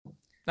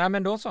Nej,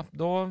 men då så.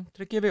 Då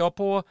trycker vi av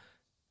på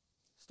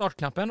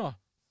startknappen då.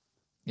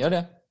 Gör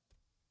det.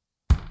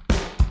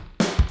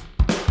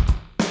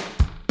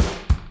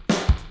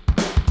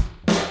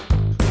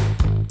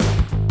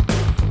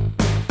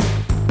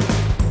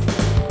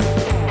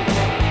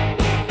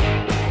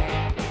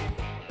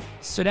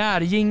 Så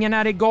där, jingeln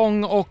är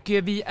igång och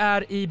vi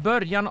är i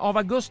början av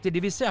augusti, det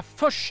vill säga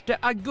 1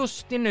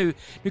 augusti nu.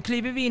 Nu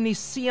kliver vi in i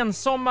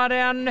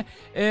sensommaren,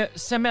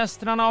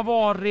 semestrarna har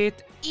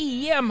varit,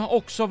 EM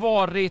också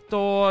varit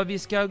och vi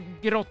ska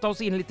grotta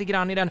oss in lite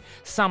grann i den,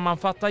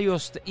 sammanfatta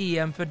just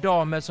EM för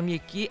damer som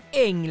gick i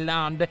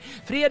England.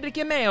 Fredrik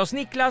är med oss,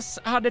 Niklas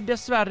hade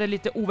dessvärre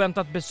lite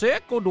oväntat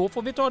besök och då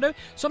får vi ta det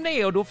som det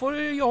är och då får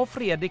jag och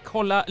Fredrik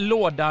hålla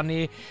lådan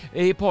i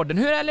podden.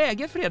 Hur är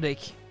läget,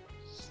 Fredrik?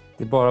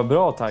 Det är bara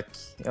bra, tack.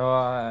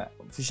 Jag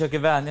försöker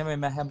vänja mig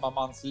med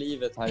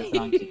hemmamanslivet här i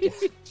Frankrike.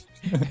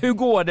 Hur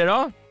går det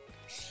då?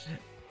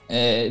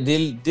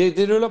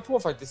 Det rullar på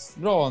faktiskt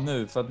bra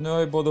nu. För att nu har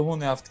ju både hon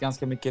och jag haft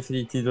ganska mycket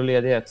fritid och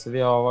ledighet. Så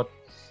det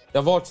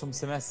har varit som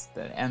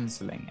semester än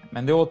så länge.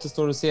 Men det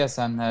återstår att se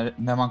sen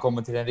när man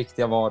kommer till den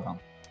riktiga vardagen.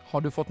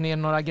 Har du fått ner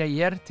några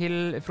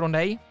grejer från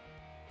dig?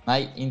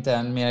 Nej, inte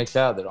än mer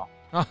kläder då.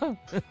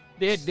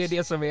 Det är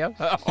det som är.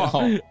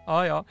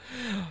 Ja.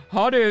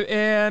 Har du,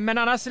 men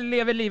annars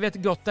lever livet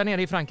gott där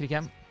nere i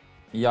Frankrike?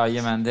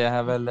 Jajamän, det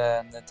är väl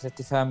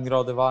 35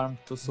 grader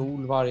varmt och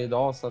sol varje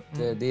dag. Så att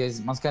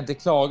man ska inte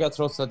klaga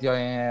trots att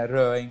jag är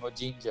röing och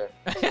ginger.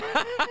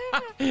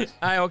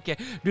 Nej, okej.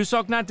 Du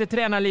saknar inte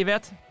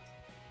tränarlivet?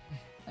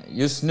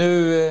 Just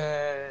nu,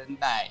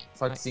 nej,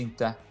 faktiskt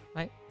inte.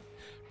 Nej.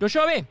 Då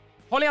kör vi!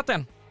 Håll i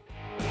hatten!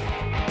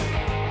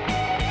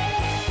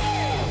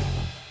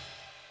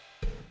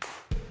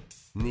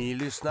 Ni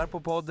lyssnar på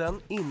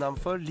podden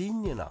Innanför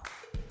linjerna.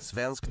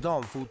 Svensk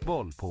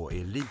damfotboll på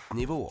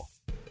elitnivå.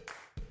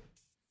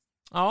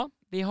 Ja,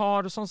 vi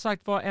har som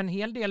sagt var en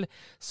hel del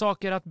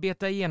saker att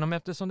beta igenom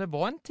eftersom det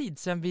var en tid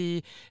sedan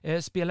vi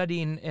spelade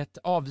in ett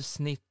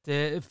avsnitt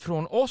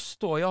från oss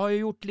då. Jag har ju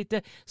gjort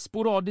lite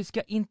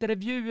sporadiska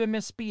intervjuer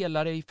med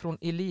spelare från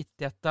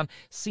Elitettan.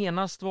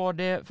 Senast var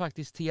det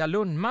faktiskt Thea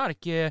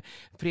Lundmark.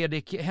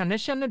 Fredrik, henne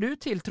känner du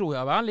till tror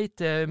jag va?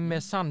 Lite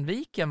med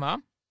Sandviken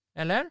va?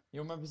 Eller?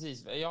 Jo men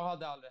precis, jag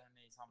hade aldrig henne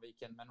i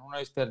Sandviken men hon har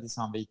ju spelat i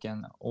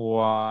Sandviken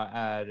och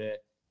är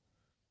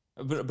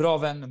bra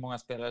vän med många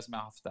spelare som jag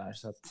har haft där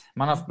så att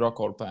man har haft bra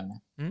koll på henne.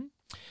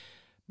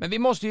 Men vi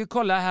måste ju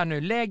kolla här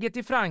nu, läget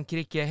i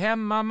Frankrike,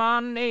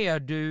 hemmaman är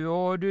du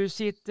och du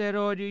sitter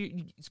och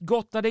du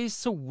gottar dig i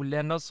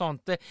solen och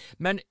sånt,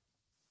 men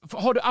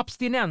har du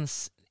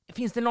abstinens?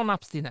 Finns det någon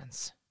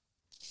abstinens?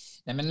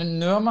 Nej, men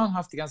nu har man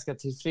haft det ganska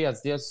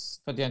tillfreds.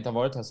 Dels för att jag inte har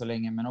varit här så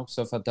länge, men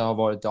också för att det har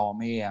varit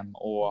dam-EM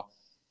och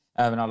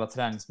även alla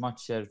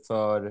träningsmatcher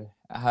för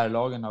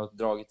herrlagen har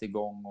dragit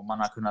igång och man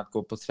har kunnat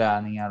gå på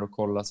träningar och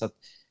kolla. Så att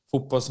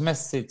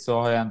fotbollsmässigt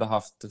så har jag ändå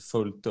haft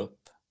fullt upp.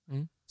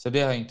 Så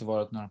det har inte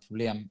varit några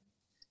problem.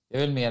 Det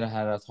är väl mer det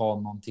här att ha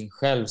någonting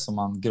själv som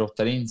man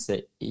grottar in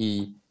sig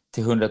i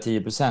till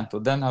 110%.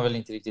 Och den har väl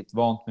inte riktigt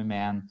vant mig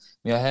med än.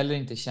 Men jag har heller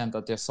inte känt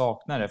att jag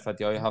saknar det för att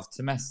jag har ju haft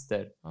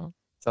semester.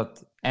 Så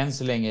att än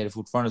så länge är det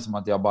fortfarande som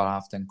att jag bara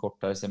haft en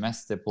kortare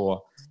semester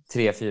på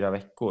 3-4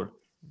 veckor.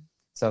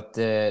 Så att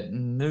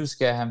nu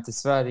ska jag hem till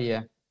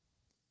Sverige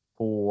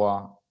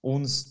på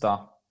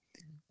onsdag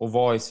och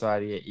vara i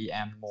Sverige i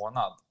en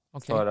månad.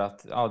 Okay. För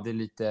att det är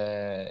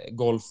lite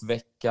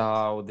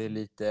golfvecka och det är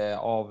lite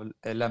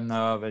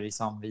lämna över i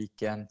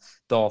Sandviken,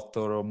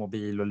 dator och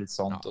mobil och lite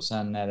sånt. Och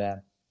sen är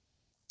det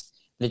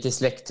lite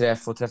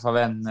släktträff och träffa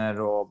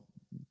vänner och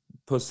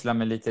pussla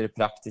med lite det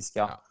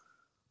praktiska.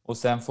 Och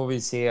sen får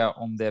vi se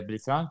om det blir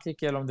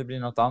Frankrike eller om det blir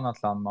något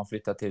annat land man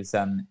flyttar till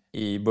sen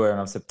i början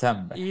av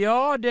september.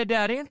 Ja, det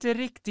där är inte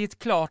riktigt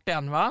klart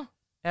än va?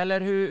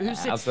 Eller hur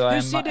ser det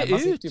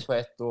ut? Sitter ju på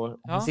ett år,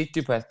 hon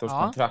sitter ju på ett års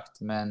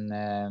kontrakt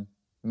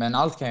men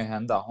allt kan ju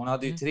hända. Hon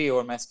hade ju 3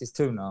 år med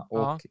Eskilstuna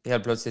och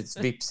helt plötsligt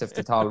vips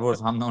efter ett halvår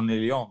så hamnade hon i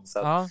Lyon. Så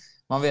att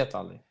man vet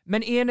aldrig.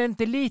 Men är det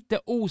inte lite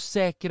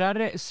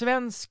osäkrare?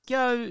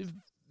 Svenska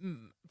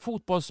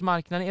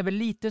fotbollsmarknaden är väl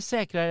lite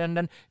säkrare än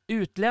den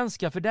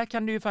utländska, för där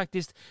kan du ju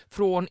faktiskt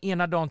från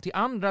ena dagen till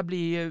andra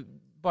bli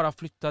bara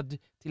flyttad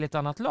till ett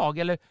annat lag,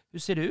 eller hur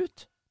ser det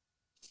ut?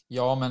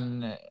 Ja,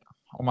 men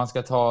om man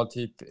ska ta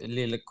typ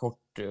lite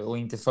kort och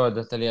inte för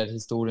detaljerad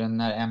historien,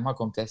 när Emma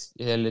kom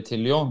till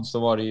Lyon så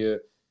var det ju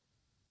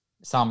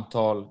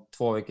samtal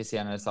 2 veckor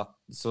senare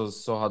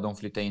så hade hon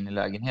flyttat in i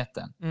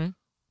lägenheten.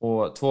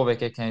 Och 2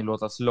 veckor kan ju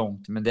låtas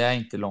långt, men det är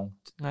inte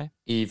långt. Nej.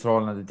 I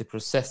förhållande till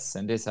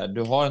processen. Det är så här,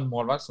 du har en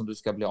målvakt som du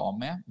ska bli av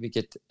med,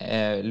 vilket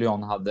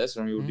Lyon hade, så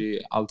de gjorde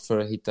ju allt för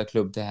att hitta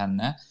klubb till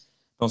henne.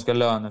 De ska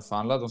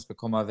löneförhandla, de ska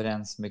komma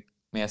överens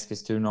med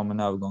Eskilstuna om en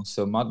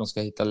övergångssumma, de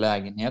ska hitta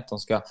lägenhet,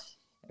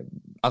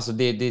 alltså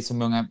det är så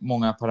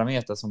många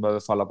parametrar som behöver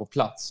falla på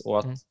plats,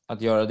 och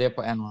att göra det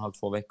på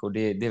 1,5-2 veckor,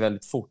 det är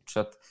väldigt fort, så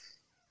att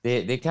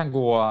det kan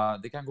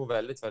gå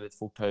väldigt, väldigt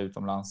fort här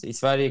utomlands. I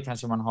Sverige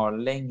kanske man har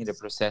en längre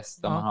process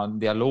där man har en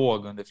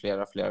dialog under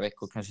flera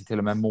veckor, kanske till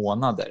och med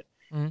månader.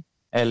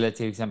 Eller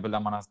till exempel där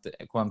man haft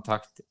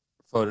kontakt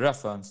förra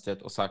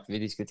fönstret och sagt vi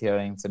diskuterar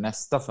inför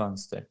nästa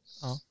fönster.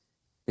 Ja.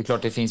 Det är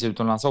klart det finns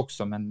utomlands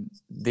också, men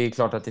det är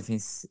klart att det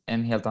finns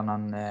helt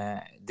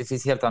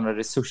andra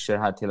resurser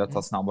här till att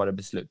ta snabbare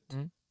beslut.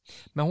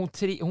 Men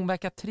hon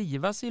verkar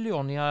trivas i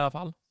Lyon i alla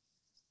fall.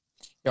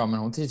 Ja, men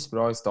hon trivs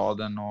bra i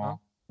staden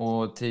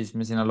och trivs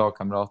med sina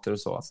lagkamrater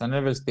och så. Sen är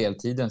det väl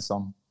speltiden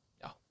som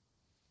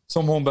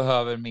hon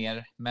behöver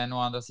mer. Men å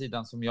andra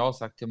sidan, som jag har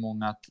sagt till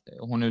många, att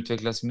hon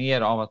utvecklas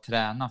mer av att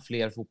träna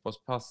fler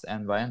fotbollspass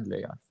än vad Endler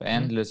gör. För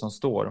Endler som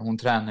står, hon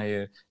tränar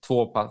ju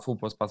 2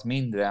 fotbollspass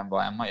mindre än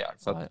vad Emma gör.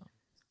 För att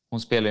hon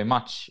spelar ju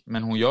match,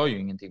 men hon gör ju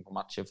ingenting på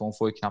matcher, för hon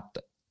får ju knappt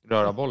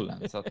röra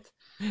bollen. Så att...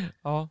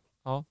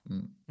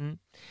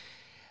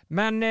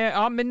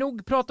 Men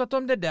nog pratat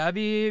om det där.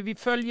 Vi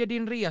följer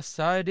din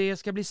resa. Det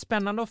ska bli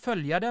spännande att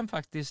följa den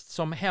faktiskt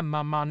som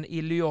hemmaman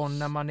i Lyon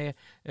när man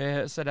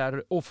är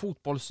sådär och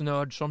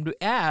fotbollsnörd som du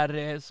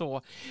är.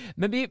 Så.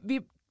 Men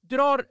vi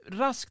drar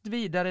raskt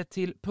vidare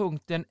till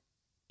punkten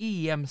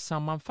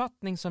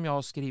EM-sammanfattning som jag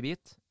har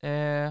skrivit.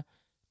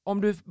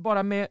 Om du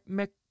bara med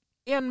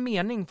en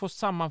mening får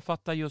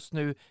sammanfatta just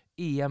nu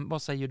EM,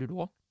 vad säger du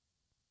då?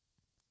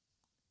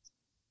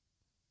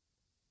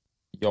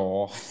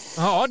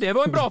 Ja, det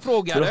var en bra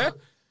fråga.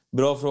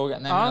 Bra fråga.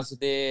 Nej, men alltså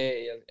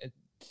det är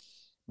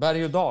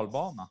berg- och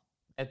dalbana.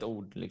 Ett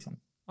ord liksom.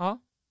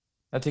 Ja.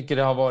 Jag tycker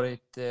det har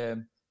varit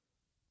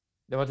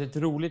ett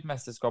roligt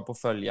mästerskap att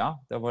följa.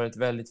 Det har varit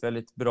väldigt,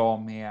 väldigt bra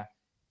med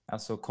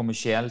alltså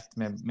kommersiellt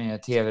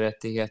med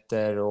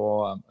tv-rättigheter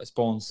och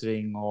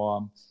sponsring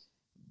och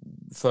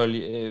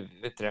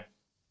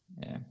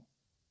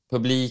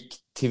publik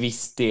till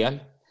viss del.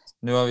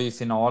 Nu har vi ju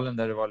finalen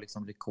där det var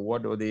liksom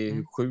rekord och det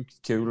är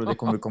sjukt kul och det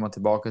kommer vi komma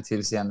tillbaka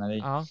till senare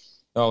i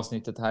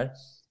avsnittet här.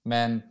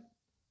 Men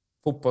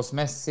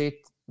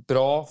fotbollsmässigt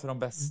bra för de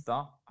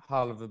bästa,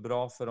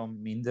 halvbra för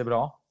de mindre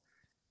bra.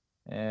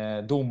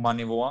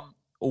 Domarnivån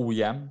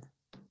ojämn.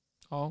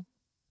 Ja.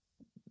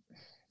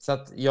 Så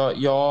att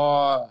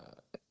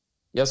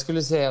jag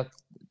skulle säga att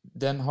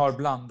den har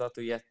blandat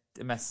och gett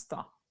det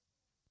mesta.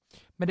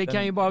 Men det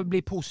kan ju bara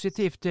bli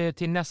positivt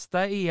till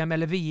nästa EM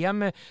eller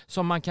VM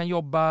som man kan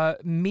jobba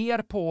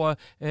mer på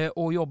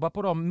och jobba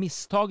på de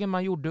misstagen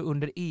man gjorde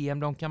under EM.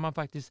 De kan man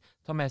faktiskt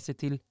ta med sig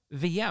till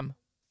VM,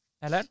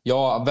 eller?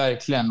 Ja,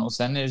 verkligen. Och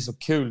sen är det så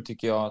kul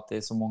tycker jag att det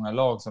är så många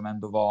lag som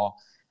ändå var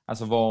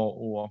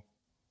och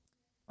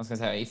vad ska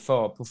jag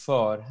säga, på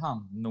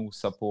förhand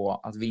nosa på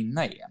att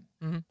vinna EM.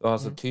 Du har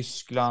alltså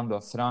Tyskland, du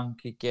har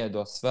Frankrike, du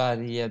har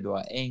Sverige, du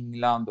har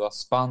England, du har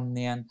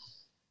Spanien.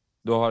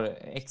 Du har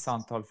x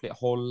antal fler,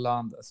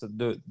 Holland, alltså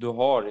du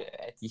har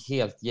ett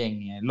helt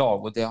gäng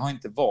lag och det har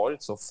inte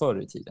varit så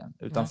förr i tiden.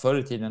 Utan förr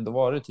i tiden då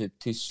var det typ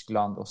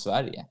Tyskland och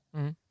Sverige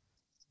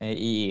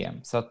i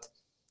EM. Så att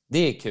det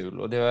är kul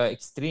och det var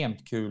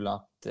extremt kul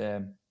att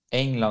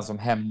England som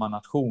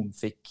hemmanation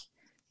fick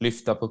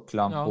lyfta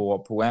pucklan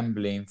på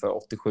Wembley inför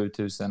 87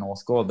 000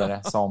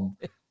 åskådare som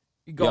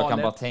jag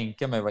kan bara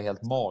tänka mig var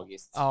helt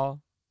magiskt. Ja.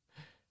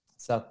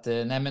 Så att,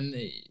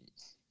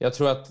 jag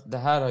tror att det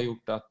här har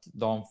gjort att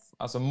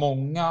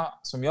många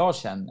som jag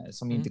känner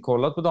som inte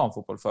kollat på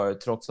damfotboll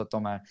förut, trots att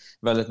de är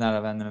väldigt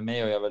nära vänner med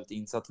mig och jag är väldigt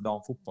insatt i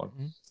damfotboll.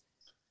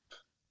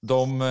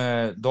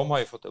 De har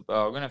ju fått upp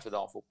ögonen för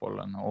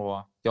damfotbollen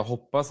och jag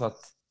hoppas att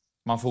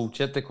man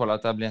fortsätter kolla,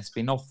 att det blir en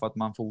spin-off, att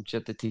man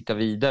fortsätter titta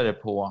vidare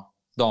på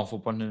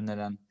damfotboll nu när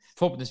den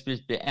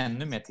förhoppningsvis blir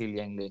ännu mer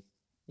tillgänglig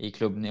i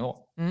klubbnivå.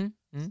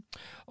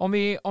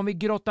 Om vi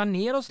grottar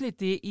ner oss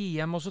lite i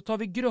EM och så tar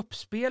vi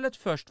gruppspelet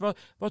först.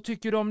 Vad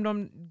tycker du om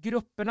de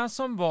grupperna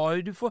som var?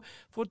 Du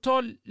får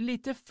ta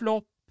lite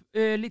flopp,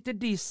 lite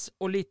diss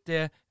och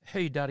lite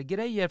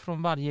höjdargrejer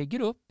från varje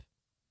grupp.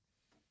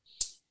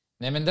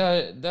 Nej, men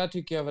där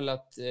tycker jag väl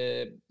att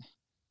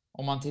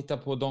om man tittar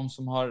på de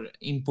som har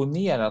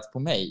imponerat på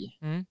mig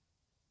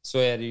så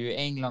är det ju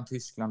England,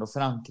 Tyskland och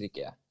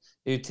Frankrike.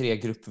 Det är ju 3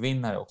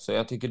 gruppvinnare också.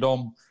 Jag tycker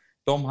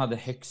de hade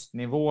högst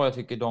nivå. Jag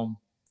tycker de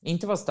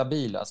inte var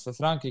stabila. För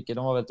Frankrike,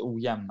 de var väldigt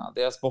ojämna.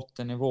 Deras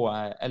bottennivå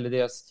eller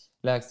deras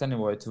lägsta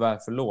nivå är tyvärr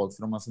för låg.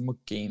 För de har för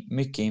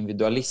mycket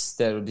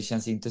individualister. Och det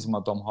känns inte som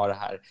att de har det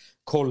här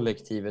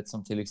kollektivet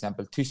som till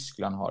exempel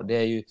Tyskland har. Det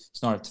är ju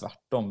snarare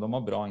tvärtom. De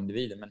har bra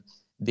individer. Men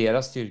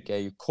deras styrka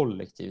är ju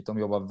kollektivet. De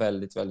jobbar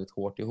väldigt, väldigt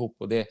hårt ihop.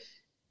 Och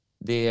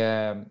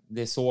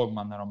det såg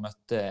man när de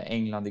mötte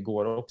England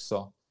igår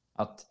också.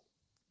 Att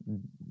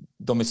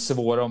de är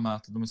svåra att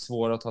möta, de är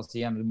svåra att ta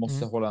sig igen. Du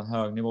måste hålla en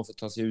hög nivå för att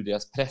ta sig ur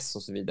deras press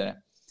och så vidare.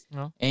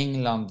 Ja.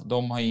 England,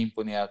 de har ju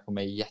imponerat på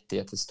mig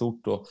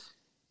jättestort och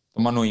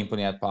de har nog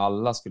imponerat på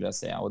alla skulle jag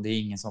säga. Och det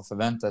är ingen som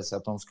förväntade sig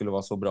att de skulle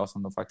vara så bra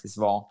som de faktiskt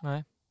var.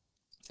 Nej.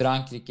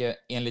 Frankrike,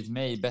 enligt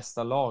mig,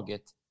 bästa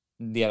laget,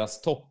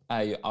 deras topp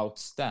är ju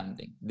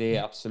outstanding. Det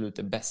är absolut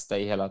det bästa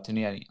i hela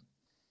turneringen.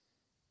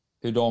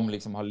 Hur de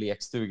liksom har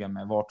lekstuga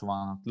med vart och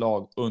varannat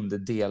lag under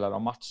delar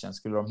av matchen.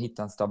 Skulle de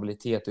hitta en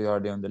stabilitet och göra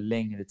det under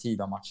längre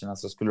tid av matcherna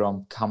så skulle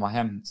de kamma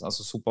hem,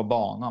 alltså sopa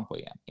banan på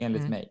EM,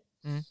 enligt mig.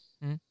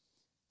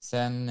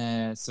 Sen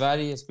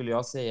Sverige skulle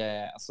jag säga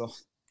är, alltså,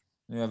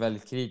 nu är jag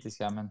väldigt kritisk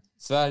här, men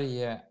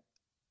Sverige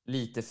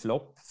lite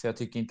flopp, för jag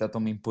tycker inte att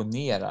de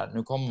imponerar.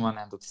 Nu kommer man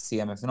ändå till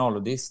semifinal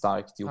och det är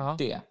starkt gjort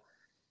det.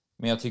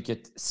 Men jag tycker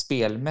att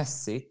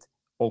spelmässigt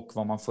och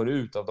vad man får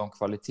ut av de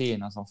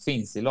kvaliteterna som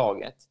finns i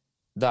laget,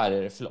 där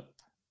är det flopp.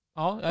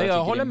 Ja,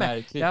 jag håller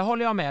med. Där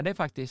håller jag med dig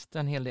faktiskt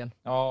en hel del.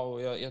 Ja,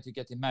 och jag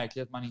tycker att det är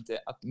märkligt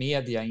att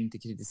media inte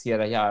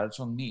kritiserar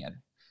Gerhardsson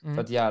mer. För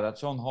att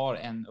Gerhardsson har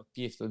en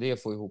uppgift och det är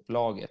att få ihop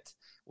laget.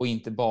 Och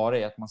inte bara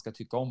är att man ska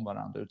tycka om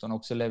varandra utan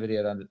också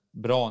leverera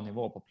bra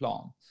nivå på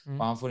plan.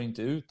 Och han får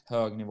inte ut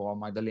hög nivå av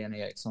Magdalena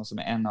Eriksson som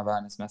är en av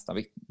världens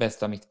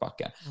bästa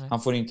mittbackar.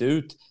 Han får inte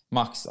ut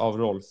max av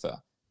Rolfö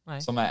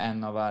som är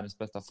en av världens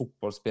bästa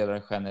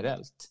fotbollsspelare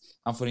generellt.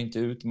 Han får inte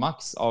ut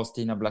max av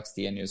Stina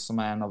Blackstenius som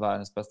är en av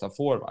världens bästa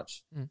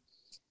forwards.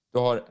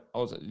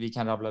 Vi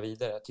kan rabbla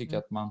vidare. Jag tycker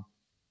att man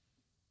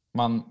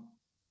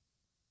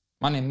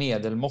är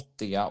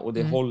medelmåttiga och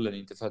det håller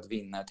inte för att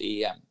vinna ett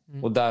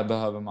EM. Och där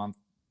behöver man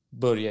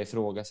börja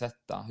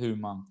ifrågasätta hur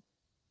man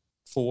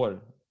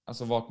får,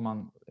 alltså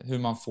hur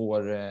man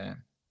får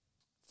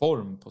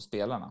form på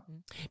spelarna.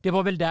 Det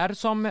var väl där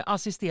som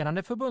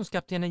assisterande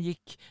förbundskaptenen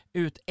gick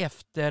ut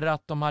efter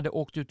att de hade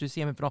åkt ut ur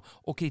semifinal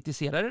och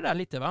kritiserade det där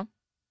lite, va?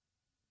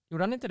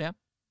 Gjorde han inte det?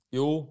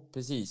 Jo,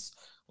 precis.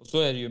 Och så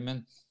är det ju,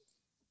 men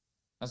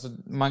alltså,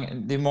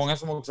 det är många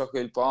som också har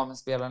skylt på men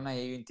spelarna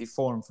är ju inte i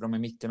form för de är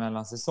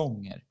mittemellan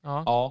säsonger.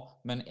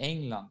 Ja, men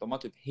England, de har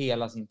typ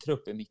hela sin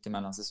trupp i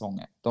mittemellan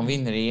säsonger. De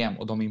vinner EM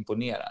och de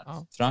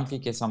imponerar.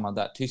 Frankrike är samma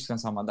där,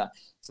 Tyskland samma där.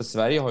 Så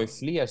Sverige har ju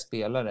fler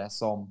spelare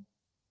som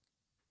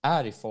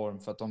är i form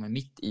för att de är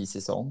mitt i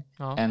säsong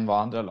än vad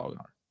andra lag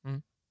har.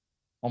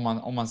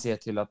 Om man ser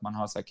till att man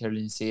har så här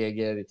Caroline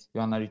Seger,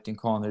 Johanna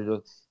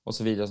Rytting-Kaneryd och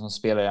så vidare som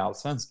spelar i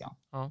Allsvenskan.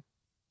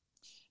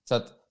 Så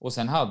att, och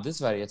sen hade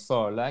Sverige ett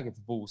förläge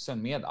på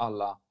Bosen med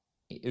alla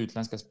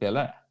utländska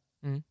spelare.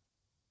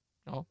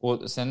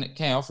 Och sen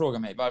kan jag fråga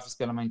mig, varför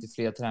spelar man inte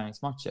fler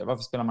träningsmatcher?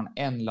 Varför spelar man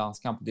en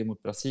landskamp, det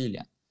mot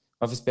Brasilien?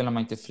 Varför spelar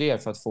man inte fler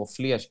för att få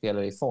fler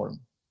spelare i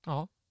form?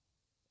 Ja,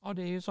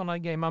 det är ju sådana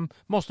grejer man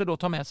måste då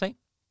ta med sig.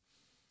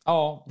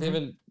 Ja, det är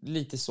väl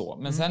lite så.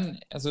 Men sen,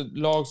 alltså,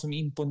 lag som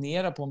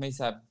imponerar på mig,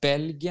 så här,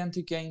 Belgien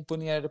tycker jag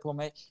imponerade på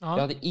mig. Jag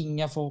hade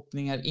inga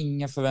förhoppningar,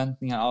 inga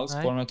förväntningar alls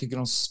på dem. Jag tycker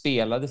de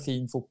spelade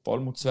fin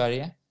fotboll mot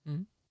Sverige.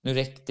 Nu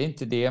räckte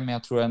inte det, men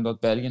jag tror ändå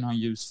att Belgien har en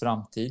ljus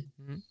framtid.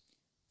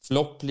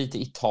 Flopp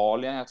lite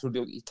Italien. Jag trodde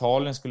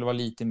Italien skulle vara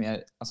lite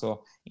mer, alltså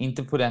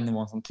inte på den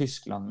nivån som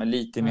Tyskland, men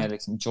lite mer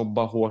liksom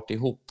jobba hårt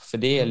ihop. För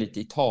det är lite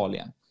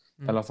Italien.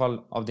 I alla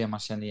fall av det man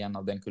känner igen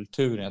av den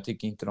kulturen. Jag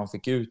tycker inte de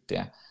fick ut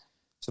det.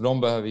 Så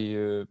de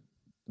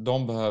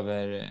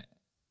behöver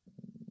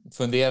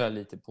fundera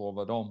lite på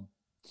vad de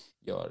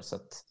gör. Så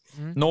att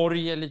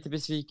Norge är lite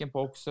besviken på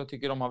också. Jag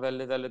tycker de har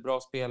väldigt, väldigt bra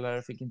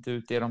spelare. Fick inte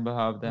ut det de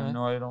behövde. Nu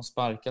har ju de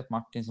sparkat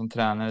Martin som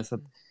tränare. Så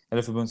att,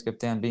 eller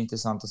förbundskapten. Det blir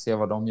intressant att se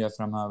vad de gör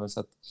framöver. Så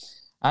att,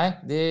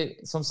 det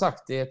är som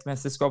sagt, det är ett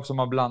mästerskap som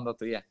har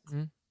blandat och gett.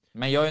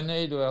 Men jag är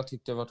nöjd och jag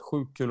tyckte det har varit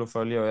sjukt kul att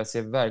följa. Och jag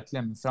ser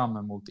verkligen fram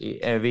emot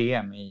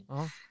VM i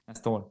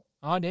nästa år.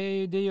 Ja,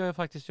 det gör jag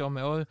faktiskt jag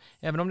med. Och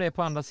även om det är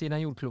på andra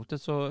sidan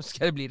jordklotet så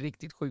ska det bli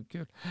riktigt sjukt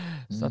kul.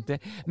 Så att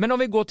men om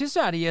vi går till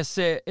Sveriges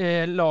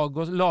lag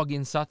och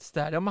laginsats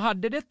där. De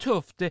hade det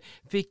tufft.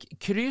 Fick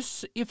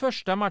kryss i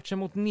första matchen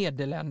mot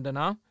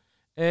Nederländerna.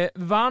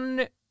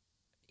 Vann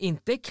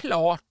inte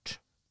klart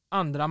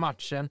andra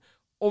matchen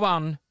och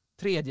vann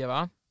tredje,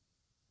 va?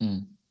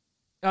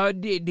 Ja,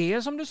 det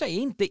är som du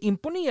säger, inte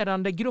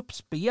imponerande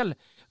gruppspel.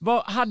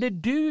 Vad hade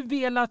du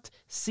velat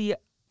se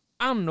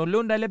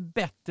annorlunda eller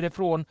bättre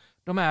från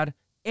de här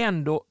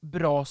ändå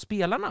bra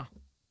spelarna?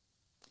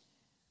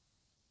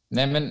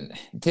 Nej, men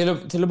till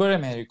att börja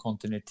med är det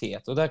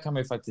kontinuitet. Och där kan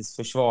man ju faktiskt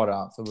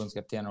försvara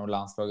förbundskaptenen och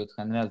landslaget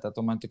generellt. Att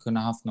de har inte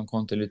kunnat haft någon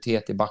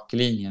kontinuitet i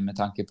backlinjen med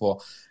tanke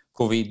på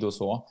covid och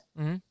så.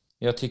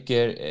 Jag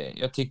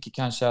tycker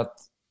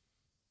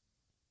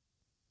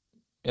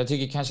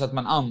kanske att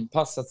man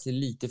anpassat sig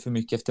lite för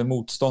mycket efter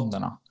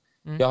motståndarna.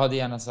 Jag hade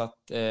gärna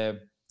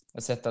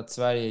sett att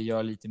Sverige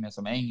gör lite mer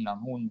som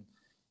England.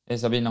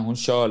 Sabina, hon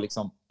kör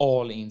liksom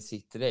all in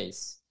sitt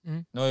race.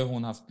 Nu har ju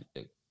hon haft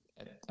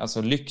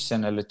alltså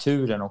lyxen eller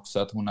turen också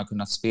att hon har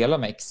kunnat spela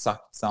med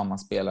exakt samma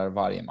spelare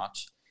varje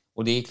match.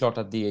 Och det är klart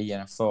att det ger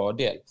en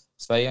fördel.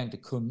 Sverige har inte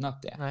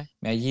kunnat det.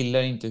 Men jag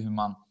gillar inte hur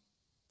man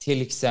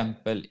till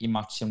exempel i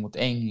matchen mot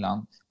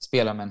England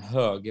spelar med en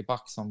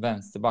högerback som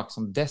vänsterback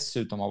som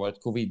dessutom har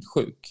varit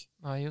covid-sjuk.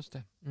 Ja, just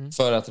det.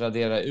 För att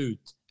radera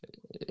ut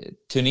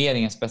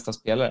turneringens bästa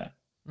spelare.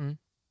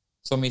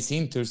 Som i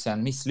sin tur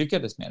sen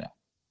misslyckades med det.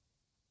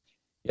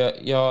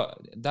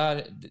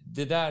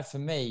 Det där för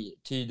mig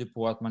tyder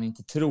på att man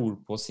inte tror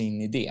på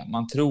sin idé.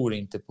 Man tror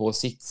inte på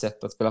sitt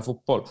sätt att spela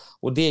fotboll.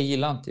 Och det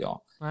gillar inte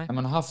jag. När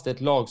man har haft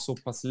ett lag så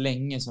pass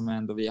länge som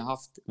ändå vi har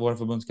haft, våra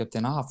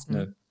förbundskaptener har haft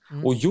nu.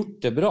 Och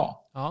gjort det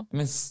bra.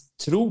 Men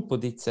tro på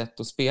ditt sätt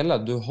att spela.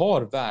 Du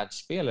har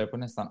världsspelare på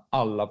nästan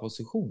alla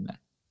positioner.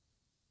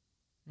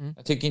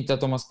 Jag tycker inte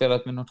att de har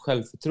spelat med något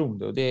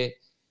självförtroende. Och det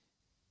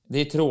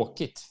är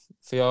tråkigt.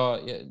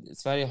 För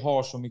Sverige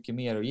har så mycket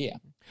mer att ge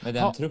med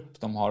den trupp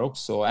de har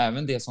också. Och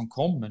även det som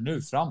kommer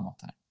nu framåt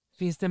här.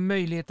 Finns det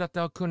möjlighet att det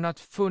har kunnat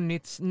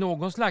funnits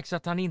någon slags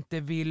att han inte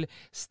vill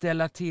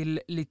ställa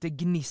till lite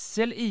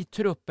gnissel i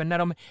truppen när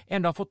de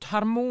ändå har fått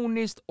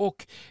harmoniskt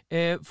och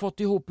fått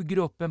ihop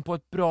gruppen på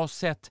ett bra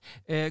sätt,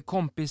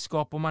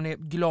 kompisskap, och man är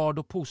glad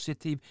och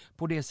positiv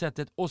på det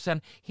sättet, och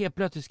sen helt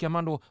plötsligt ska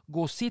man då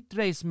gå sitt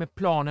race med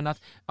planen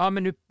att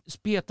men nu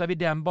spetar vi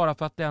den bara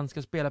för att den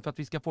ska spela för att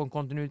vi ska få en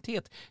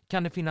kontinuitet.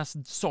 Kan det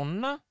finnas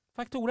sådana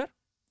faktorer?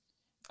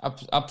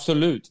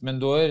 Absolut, men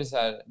då är det så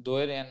här, då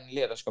är det en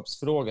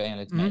ledarskapsfråga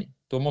enligt mig.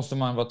 Då måste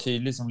man vara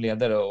tydlig som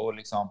ledare och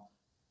liksom,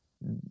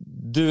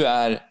 du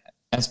är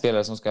en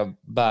spelare som ska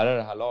bära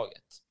det här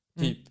laget.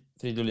 Typ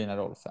Fridolina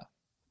Rolfö.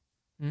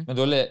 Men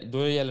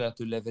då gäller det att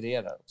du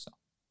levererar också.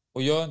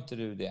 Och gör inte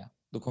du det,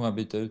 då kommer jag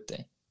byta ut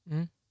dig.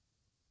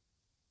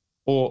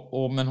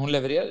 Men hon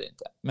levererade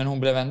inte. Men hon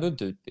blev ändå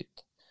inte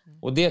utbytt.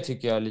 Och det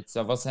tycker jag är lite så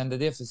här, vad sänder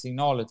det för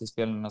signaler till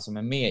spelarna som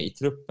är med i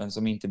truppen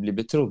som inte blir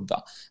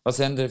betrodda? Vad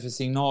sänder det för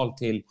signal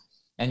till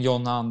en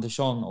Jonna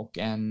Andersson och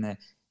en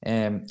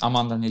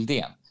Amanda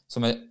Nildén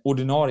som är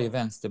ordinarie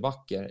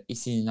vänsterbackar i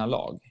sina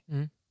lag?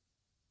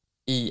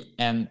 I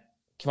en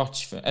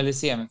eller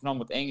semifinal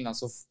mot England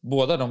så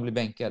båda de blir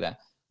bänkade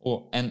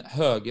och en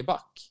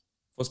högerback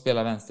får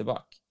spela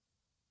vänsterback.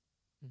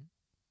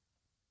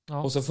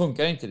 Ja. Och så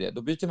funkar inte det.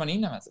 Då byter man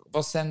in en vänster.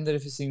 Vad sänder det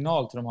för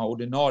signal till de här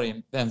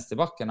ordinarie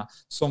vänsterbackarna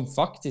som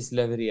faktiskt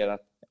levererat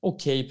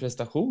okej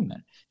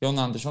prestationer? John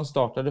Andersson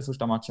startade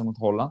första matchen mot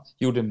Holland,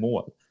 gjorde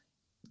mål.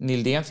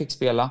 Nildén fick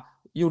spela,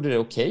 gjorde det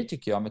okej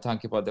tycker jag, med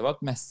tanke på att det var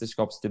ett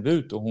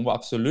mästerskapsdebut och hon var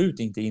absolut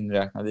inte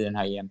inräknad i den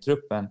här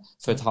EM-truppen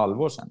för ett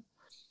halvår sedan.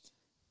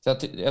 Så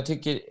jag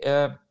tycker...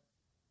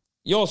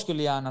 Jag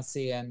skulle gärna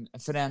se en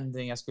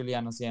förändring, jag skulle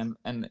gärna se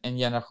en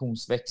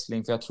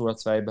generationsväxling, för jag tror att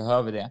Sverige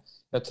behöver det.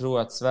 Jag tror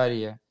att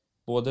Sverige,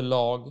 både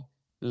lag,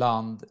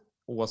 land,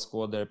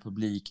 åskådare,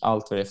 publik,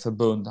 allt vad det är,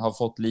 förbund, har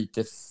fått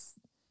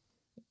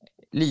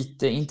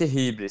lite, inte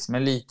hybris,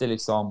 men lite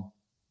liksom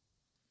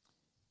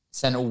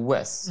sen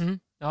OS.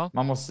 Ja.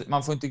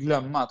 Man får inte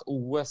glömma att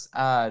OS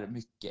är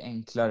mycket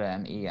enklare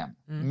än EM.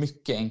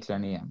 Mycket enklare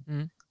än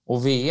EM.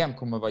 Och VM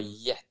kommer vara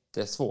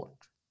jättesvårt.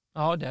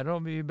 Ja, där har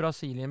vi ju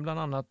Brasilien bland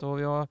annat, och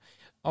vi har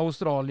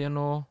Australien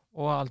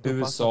och allt.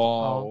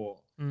 USA.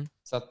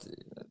 Så att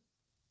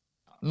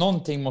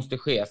någonting måste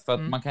ske, för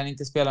att man kan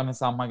inte spela med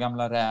samma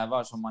gamla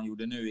rävar som man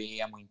gjorde nu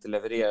i EM och inte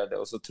levererade,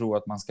 och så tro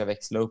att man ska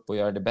växla upp och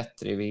göra det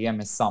bättre i VM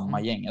med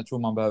samma gäng. Jag tror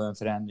man behöver en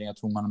förändring, jag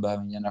tror man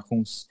behöver en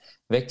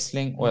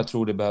generationsväxling, och jag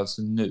tror det behövs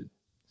nu.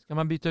 Ska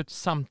man byta ut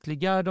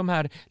samtliga de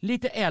här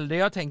lite äldre?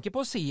 Jag tänker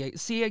på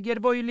Seger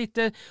var ju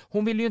lite,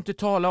 hon ville ju inte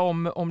tala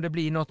om det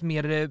blir något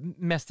mer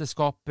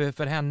mästerskap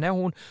för henne.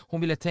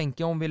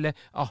 Hon ville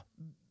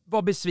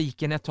vara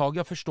besviken ett tag,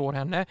 jag förstår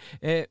henne.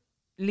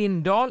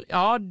 Lindahl,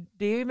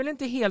 det är väl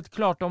inte helt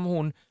klart om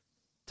hon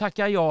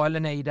tackar ja eller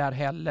nej där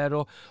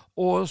heller.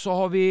 Och så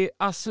har vi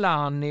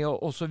Aslani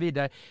och så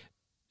vidare.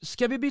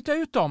 Ska vi byta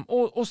ut dem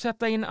och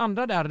sätta in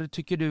andra där,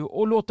 tycker du?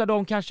 Och låta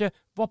dem kanske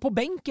vara på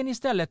bänken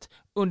istället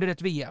under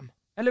ett VM?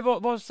 Eller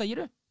vad säger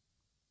du?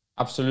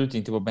 Absolut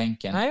inte på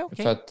bänken. Nej,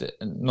 okay. För att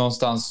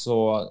någonstans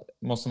så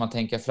måste man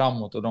tänka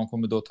framåt, och de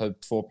kommer då ta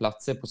upp 2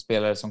 platser på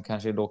spelare som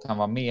kanske då kan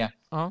vara med.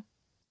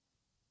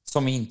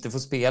 Som inte får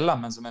spela,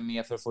 men som är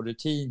med för att få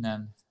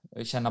rutinen,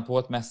 känna på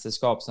ett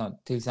mästerskap. Så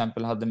till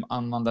exempel hade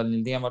Amanda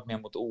Nildén varit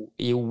med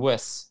i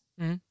OS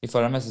i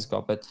förra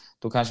mästerskapet,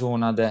 då kanske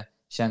hon hade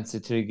känt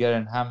sig tryggare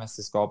den här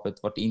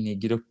mästerskapet, varit inne i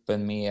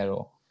gruppen mer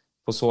och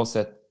på så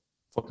sätt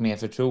fått mer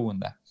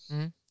förtroende.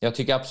 Jag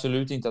tycker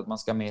absolut inte att man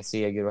ska med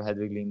Seger och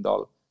Hedvig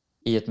Lindahl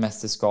i ett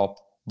mästerskap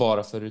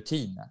bara för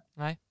rutinen.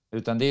 Nej.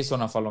 Utan det är i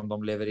sådana fall om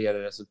de levererar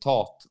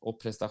resultat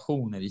och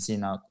prestationer i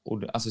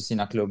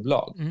sina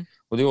klubblag.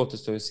 Och det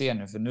återstår att se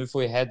nu, för nu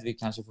får ju Hedvig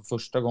kanske för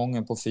första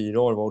gången på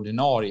 4 år vara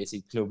ordinarie i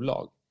sitt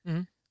klubblag.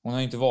 Hon har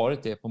ju inte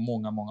varit det på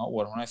många, många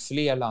år. Hon har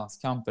fler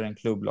landskamper än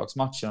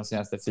klubblagsmatcher de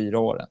senaste 4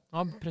 åren.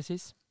 Ja,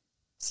 precis.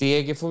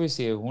 Seger får vi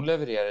se hur hon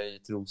levererar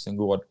i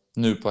Rosengård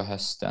nu på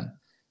hösten.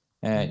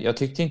 Jag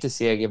tyckte inte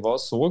Seger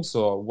såg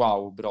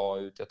så bra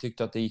ut. Jag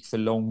tyckte att det gick för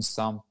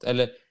långsamt.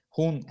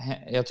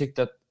 Jag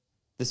tyckte att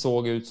det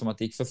såg ut som att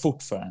det gick för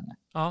fort för henne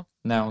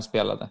när hon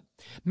spelade.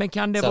 Men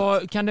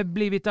kan det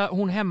blivit att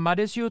hon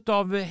hämmades ju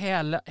av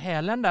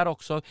hälen där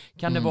också?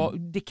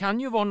 Det kan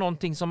ju vara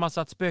någonting som har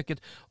satt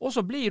spöket, och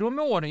så blir hon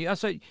med åren.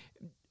 Alltså,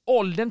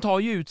 åldern tar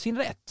ju ut sin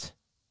rätt.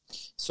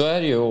 Så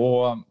är det ju,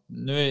 och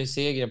nu är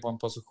Seger på en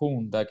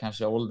position där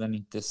kanske åldern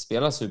inte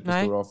spelar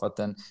superstor roll, för att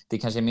det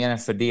kanske är mer en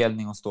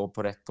fördelning att stå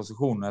på rätt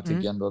position. Och jag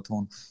tycker ändå att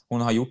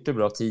hon har gjort det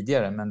bra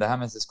tidigare, men det här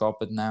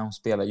mästerskapet när hon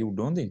spelar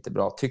gjorde hon det inte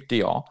bra, tyckte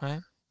jag.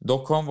 Nej.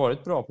 Dock har hon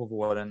varit bra på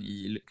våren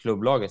i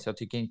klubblaget, så jag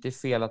tycker inte det är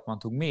fel att man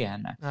tog med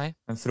henne. Nej.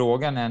 Men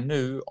frågan är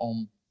nu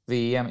om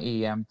VM,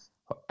 EM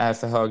är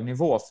för hög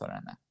nivå för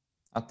henne.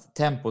 Att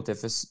tempot är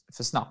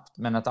för snabbt,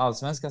 men att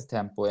allsvenskans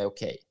tempo är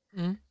okej.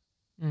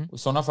 Och i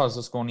sådana fall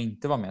så ska hon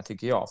inte vara med,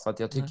 tycker jag. För att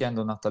jag tycker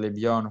ändå Nathalie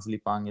Björn och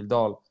Filippa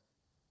Angeldal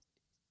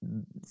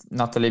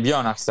Nathalie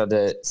Björn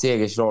axlade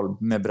Segers roll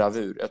med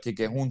bravur. Jag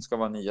tycker hon ska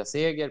vara nya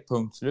Seger,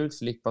 punkt slut.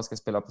 Filippa ska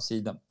spela på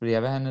sidan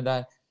bredvid henne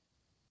där.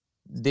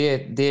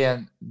 Det är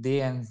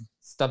en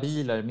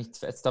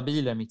ett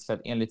stabilare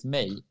mittfält enligt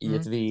mig i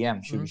ett VM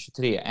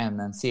 2023 än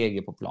en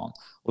Seger på plan.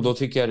 Och då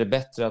tycker jag det är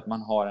bättre att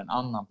man har en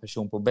annan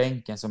person på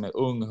bänken som är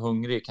ung,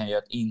 hungrig, kan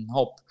göra ett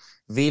inhopp,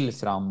 vill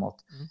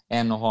framåt,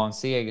 än att ha en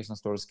Seger som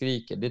står och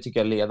skriker. Det tycker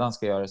jag ledaren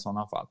ska göra i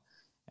sådana fall.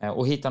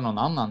 Och hitta någon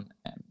annan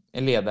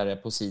ledare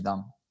på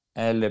sidan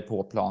eller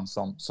på plan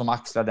som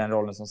axlar den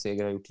rollen som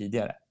Seger har gjort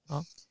tidigare.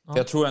 För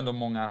jag tror ändå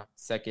många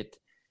säkert,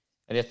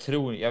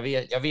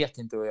 eller jag vet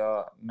inte,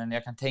 men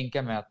jag kan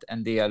tänka mig att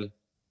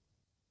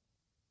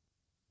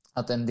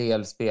en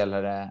del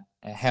spelare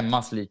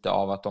hämmas lite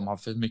av att de har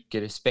för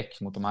mycket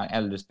respekt mot de här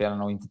äldre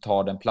spelarna och inte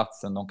tar den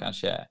platsen de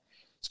kanske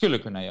skulle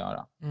kunna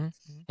göra.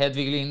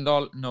 Hedvig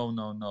Lindahl,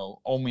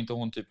 no. Om inte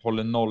hon typ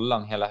håller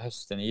nollan hela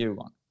hösten i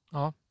Djurgården.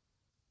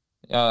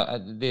 Ja,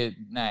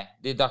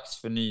 det är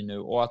dags för ny nu.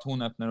 Och att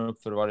hon öppnar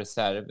upp för att vara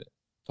reserv.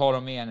 Tar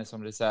de med henne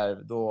som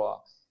reserv,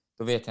 då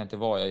vet jag inte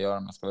vad jag gör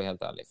om jag ska vara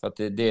helt ärlig. För att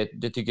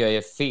det tycker jag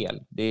är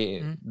fel.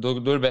 Då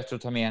är det bättre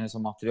att ta med henne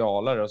som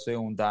materialare och så är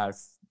hon där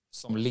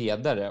som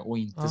ledare och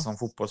inte som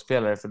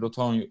fotbollsspelare, för då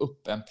tar hon ju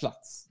upp en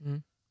plats.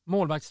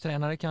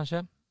 Målvaktstränare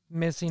kanske?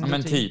 Med sin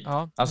men typ.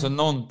 Alltså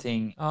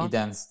någonting i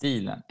den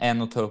stilen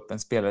än att ta upp en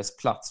spelares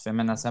plats. För jag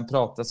menar, sen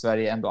pratar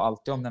Sverige ändå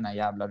alltid om den här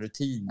jävla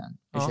rutinen.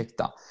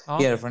 Ursäkta.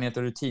 Erfarenhet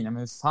och rutin. Men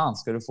hur fan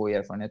ska du få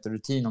erfarenhet och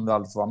rutin om du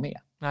aldrig får vara med?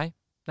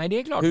 Nej, det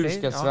är klart. Hur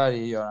ska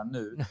Sverige göra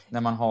nu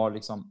när man har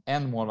liksom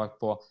en målvakt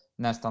på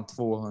nästan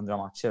 200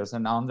 matcher och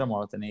sen den andra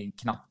målvakten är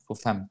knappt på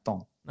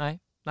 15?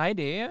 Nej,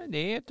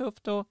 det är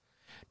tufft och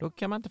då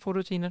kan man inte få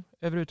rutiner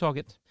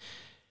överhuvudtaget.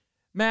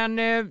 Men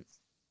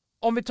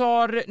om vi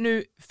tar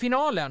nu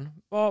finalen,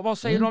 vad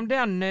säger du om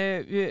den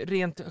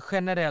rent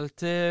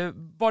generellt?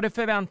 Var det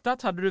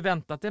förväntat? Hade du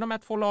väntat dig de här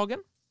två lagen?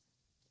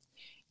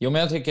 Jo,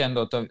 men jag tycker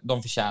ändå att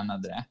de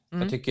förtjänade det.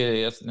 Jag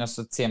tycker, när jag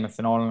ser med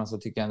finalerna så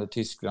tycker jag ändå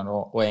Tyskland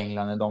och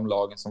England är de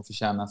lagen som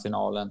förtjänar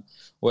finalen.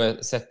 Och jag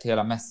har sett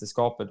hela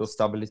mästerskapet och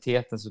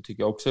stabiliteten så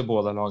tycker jag också att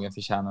båda lagen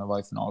förtjänar att vara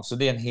i final. Så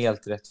det är en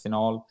helt rätt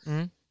final.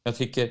 Jag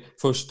tycker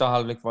första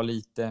halvlek var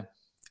lite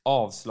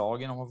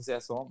avslagen, om man får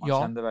säga så.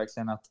 Man kände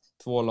verkligen att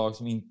två lag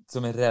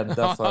som är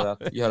rädda för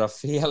att göra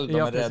fel, de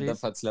är rädda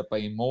för att släppa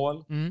in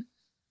mål.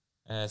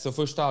 Så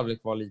första halvlek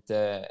var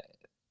lite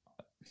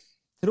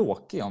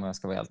tråkig, om jag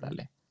ska vara helt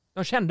ärlig.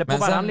 De kände på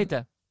varandra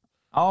lite.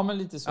 Ja, men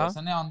lite så.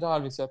 Sen i andra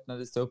halvlek så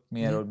öppnades det upp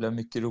mer och det blev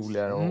mycket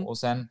roligare. Och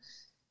sen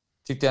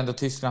tyckte jag ändå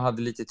Tyskland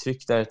hade lite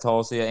tryck där ett tag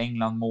och så gör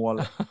England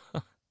mål.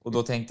 Och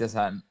då tänkte jag så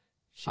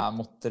här,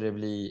 måtte det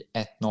bli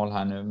 1-0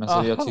 här nu. Men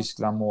så gör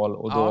Tyskland mål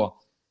och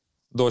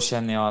då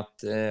känner jag att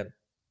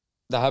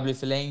det här blir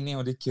förlängning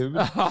och det är kul.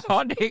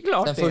 Ja, det är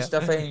klart. Den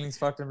första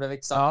förlängningskvarten blev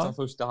exakt som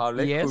första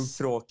halvlek. Sjukt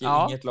tråkig.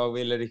 Inget lag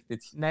ville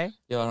riktigt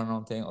göra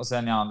någonting. Och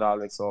sen i andra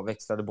halvlek så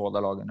växlade båda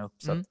lagen upp.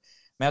 Så att,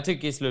 men jag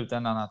tycker i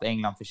slutändan att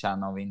England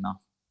förtjänar att vinna.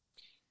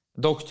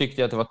 Dock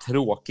tyckte jag att det var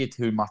tråkigt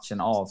hur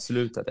matchen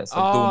avslutades. Så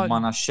att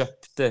domarna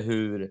köpte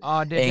hur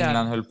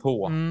England höll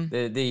på.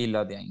 Det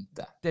gillade jag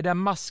inte. Det där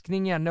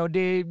maskningen och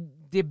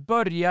det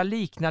börjar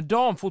likna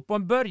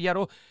damfotbollen, börjar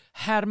och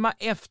härma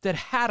efter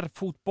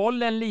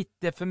herrfotbollen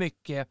lite för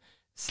mycket.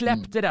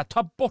 Släpp det där,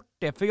 ta bort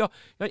det. För jag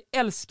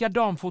älskar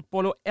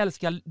damfotboll och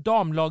älskar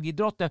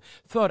damlagidrotten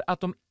för att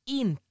de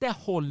inte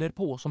håller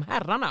på som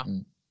herrarna.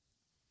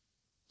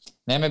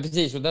 Nej, men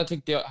precis. Och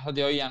där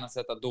hade jag gärna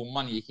sett att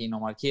domaren gick in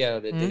och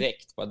markerade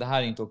direkt. Det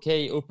här är inte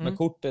okej. Upp med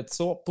kortet,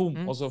 så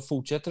boom, och så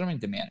fortsätter de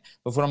inte mer.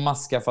 Då får de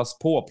maska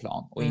fast på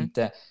plan och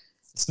inte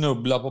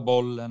snubbla på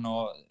bollen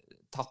och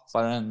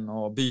tappa den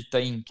och byta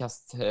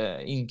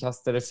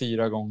inkastare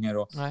 4 gånger.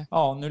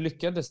 Och, nu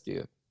lyckades det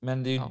ju.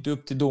 Men det är ju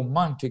upp till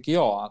domaren, tycker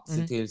jag, att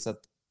se till så att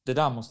det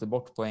där måste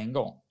bort på en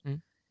gång.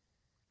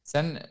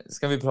 Sen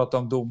ska vi prata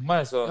om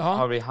domare, så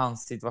har vi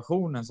hans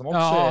situationen som också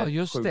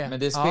är sjuk. Men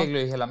det speglar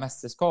ju hela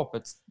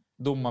mästerskapet,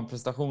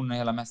 domarprestationen i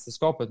hela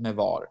mästerskapet med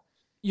VAR.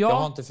 Jag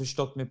har inte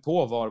förstått mig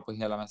på VAR på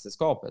hela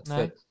mästerskapet.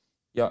 För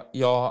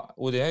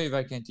och det har ju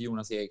verkligen inte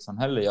Jonas Eriksson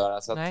heller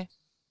göra. Så att,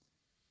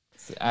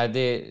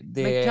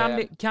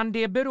 Men kan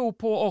det bero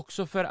på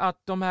också för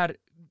att de här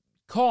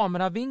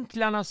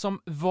kameravinklarna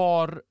som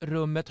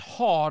VAR-rummet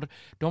har,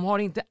 de har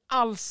inte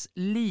alls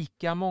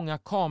lika många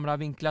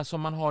kameravinklar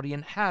som man har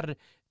i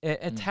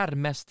ett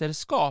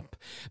herrmästerskap.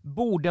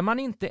 Borde man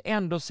inte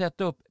ändå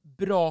sätta upp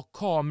bra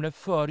kameror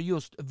för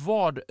just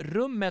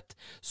VAR-rummet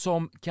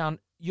som kan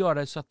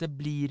göra så att det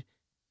blir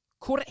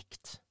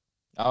korrekt?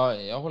 Ja,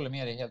 jag håller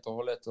med dig helt och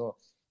hållet.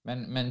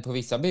 Men på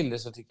vissa bilder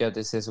så tycker jag att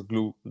det ser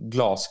så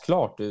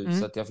glasklart ut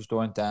så att jag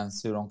förstår inte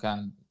ens hur de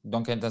kan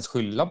inte ens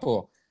skylla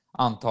på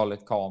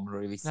antalet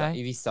kameror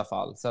i vissa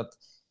fall. Så att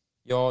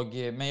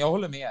men jag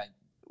håller med.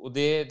 Och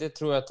det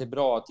tror jag att det är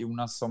bra att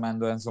Jonas, som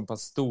ändå är en så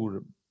pass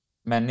stor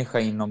människa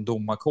inom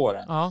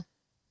domarkåren,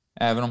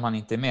 även om han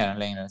inte är med än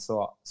längre,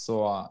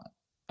 så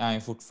är han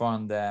ju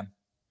fortfarande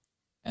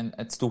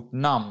ett stort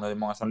namn och det är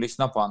många som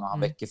lyssnar på honom och han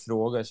väcker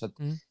frågor. Så att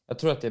jag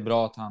tror att det är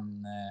bra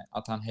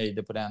att han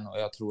höjde på den och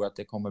jag tror att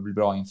det kommer bli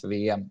bra inför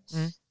VM.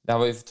 Det här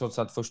var ju trots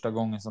allt första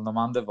gången som de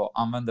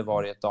använde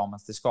VAR i ett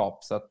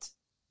dammästerskap. Så att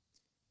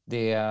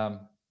det...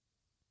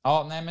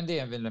 Ja, nej men det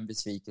är väl en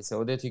besvikelse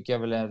och det tycker jag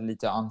väl är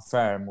lite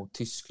unfair mot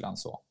Tyskland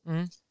så.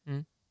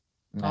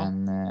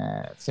 Men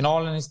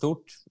finalen är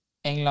stort.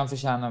 England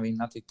förtjänar att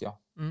vinna tyckte jag.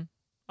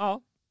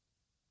 Ja.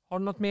 Har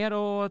du något mer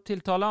att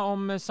tilltala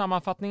om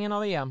sammanfattningen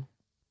av EM?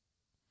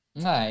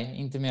 Nej,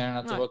 inte mer än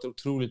att det var ett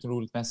otroligt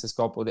roligt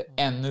mästerskap och det är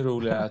ännu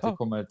roligare att det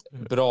kommer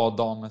ett bra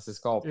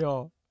dammästerskap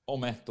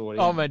om ett år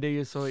igen. Ja, men det är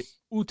ju så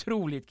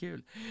otroligt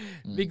kul.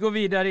 Vi går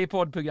vidare i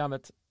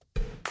poddprogrammet.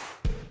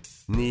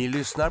 Ni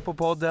lyssnar på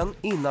podden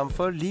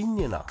Innanför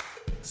linjerna.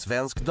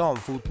 Svensk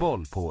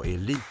damfotboll på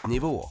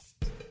elitnivå.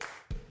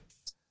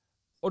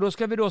 Och då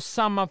ska vi då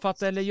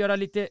sammanfatta eller göra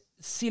lite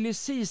silly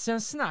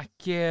season-snack.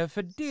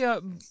 För det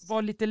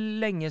var lite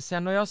länge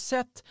sedan och jag har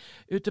sett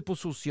ute på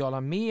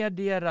sociala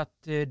medier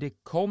att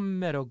det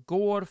kommer och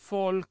går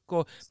folk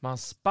och man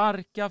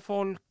sparkar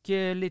folk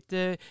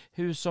lite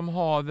hur som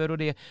haver och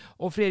det.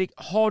 Och Fredrik,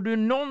 har du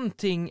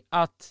någonting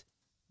att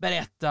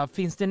berätta?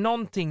 Finns det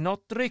någonting,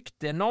 något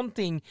rykte,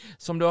 någonting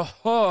som du har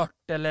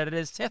hört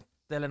eller sett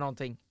eller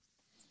någonting?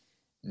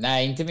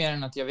 Nej, inte mer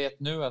än att jag vet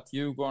nu att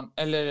Djurgården,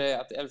 eller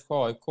att Älvsjö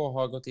AIK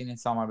har gått in i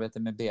samarbete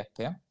med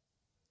BP.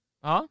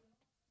 Ja.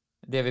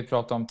 Det vi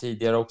pratade om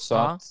tidigare också,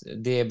 att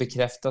det är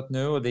bekräftat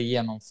nu och det är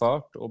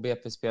genomfört. Och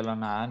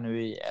BP-spelarna är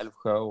nu i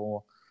Älvsjö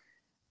och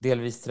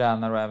delvis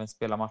tränar och även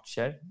spelar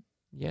matcher.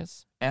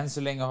 Yes. Än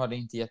så länge har det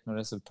inte gett något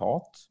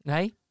resultat.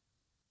 Nej.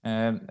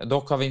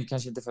 Dock har vi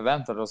kanske inte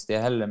förväntat oss det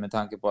heller med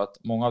tanke på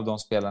att många av de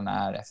spelarna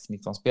är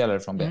F19-spelare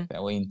från BP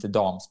och inte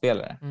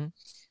damspelare.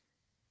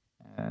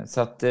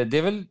 Så att det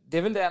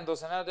är väl det ändå.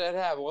 Sen är det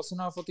Rävåsen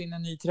har fått in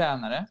en ny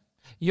tränare.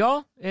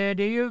 Ja,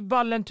 det är ju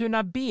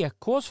Vallentuna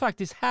BKs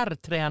faktiskt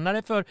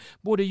herrtränare för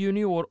både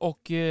junior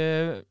och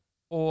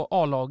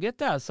A-laget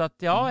där. Så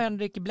att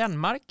Henrik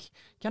Blännmark,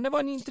 kan det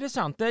vara en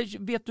intressant.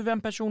 Vet du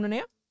vem personen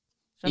är?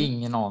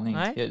 Ingen aning.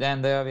 Nej. Det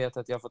enda jag vet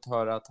är att jag har fått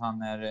höra att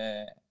han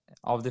är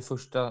av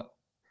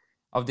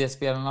det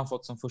spelarna har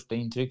fått som första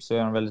intryck så är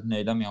de väldigt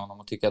nöjda med honom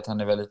och tycker att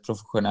han är väldigt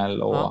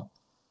professionell och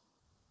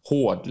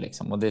hård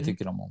liksom, och det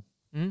tycker de om.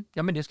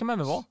 Ja, men det ska man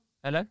väl vara,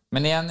 eller?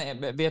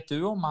 Men vet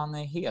du om han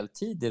är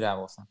heltid i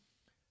Rävåsen?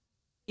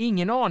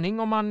 Ingen aning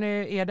om han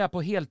är där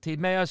på heltid,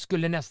 men jag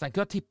skulle nästan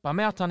kunna tippa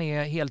med att han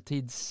är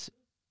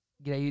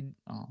heltidsgrej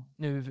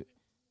nu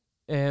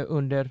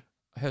under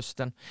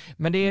hösten.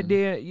 Men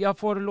jag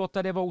får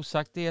låta det vara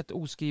osagt. Det är ett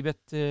oskrivet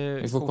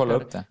vi får kolla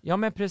upp det. Ja,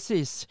 men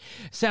precis.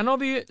 Sen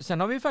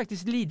har vi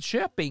faktiskt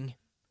Lidköping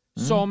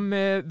som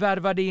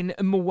värvade in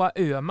Moa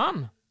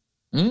Öhman.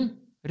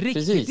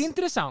 Riktigt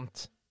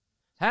intressant.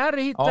 Här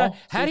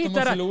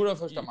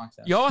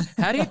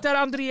hittar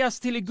Andreas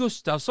Tille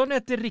Gustafsson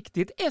ett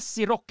riktigt S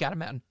i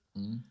rockarmen.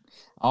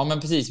 Ja,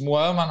 men precis.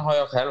 Moa Öhman har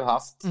jag själv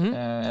haft.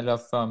 Eller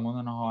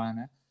förmånen att ha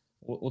henne.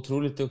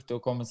 Otroligt duktig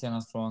och kommer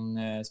senast från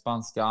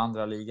spanska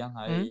andra ligan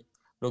här i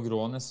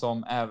Logrone,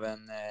 som även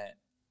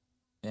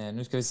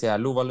nu ska vi se här,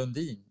 Lova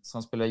Lundin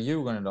som spelar i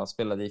Djurgården idag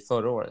spelade i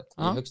förra året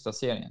i högsta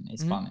serien i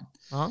Spanien.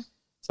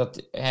 Så att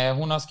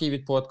hon har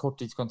skrivit på ett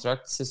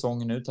korttidskontrakt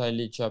säsongen ut här i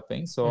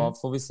Lidköping, så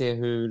får vi se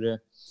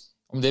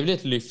om det blir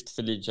ett lyft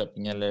för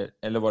Lidköping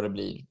eller vad det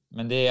blir.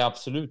 Men det är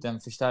absolut en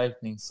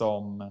förstärkning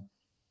som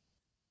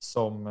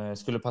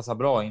skulle passa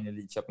bra in i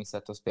Lidköpings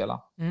sätt att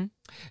spela.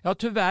 Ja,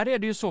 tyvärr är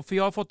det ju så, för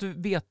jag har fått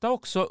veta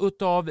också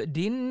utav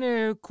din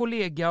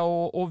kollega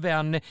och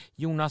vän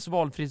Jonas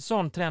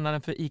Valfridsson,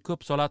 tränaren för IK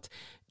Uppsala, att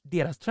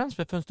deras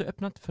transferfönster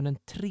öppnat för den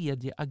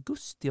 3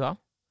 augusti, va?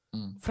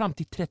 Fram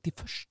till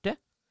 31.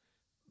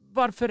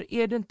 Varför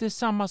är det inte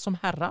samma som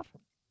herrar?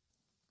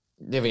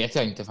 Det vet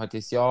jag inte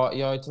faktiskt. Jag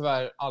är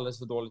tyvärr alldeles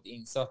för dåligt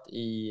insatt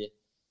i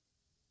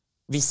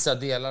vissa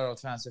delar av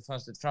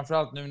transferfönstret.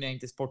 Framförallt nu när jag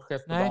inte är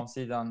sportchef på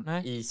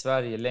damsidan i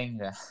Sverige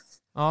längre.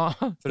 Ja,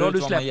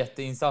 förut var man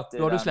jätteinsatt i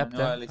det där. Men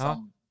nu har jag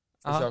liksom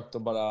försökt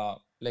att bara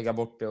lägga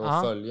bort det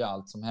och följa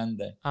allt som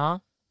händer.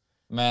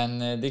 Men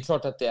det är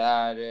klart att det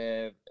är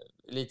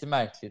lite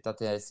märkligt att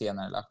det är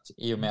senare lagt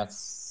i och med att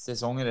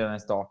säsongen redan är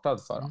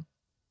startad för dem.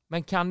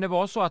 Men kan det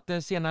vara så att det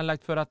är senare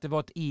lagt för att det var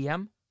ett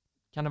EM?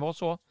 Kan det vara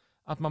så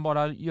att man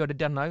bara gör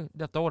det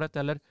detta året,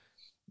 eller?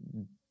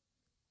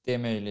 Det är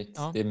möjligt.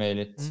 Det är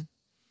möjligt.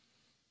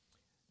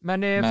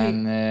 Men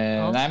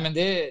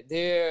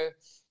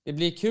det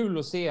blir kul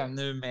att se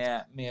nu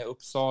med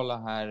Uppsala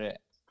här,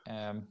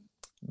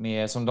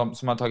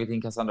 som har tagit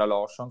in Cassandra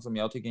Larsson, som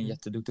jag tycker är en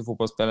jätteduktig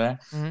fotbollsspelare,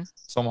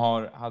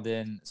 som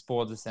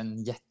spåddes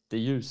en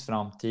jätteljus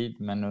framtid,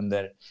 men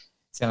under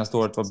senaste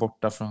året var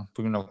borta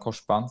på grund av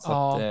korsband. Så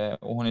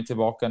och hon är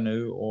tillbaka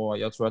nu och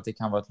jag tror att det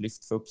kan vara ett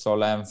lyft för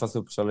Uppsala. Även fast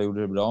Uppsala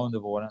gjorde det bra under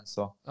våren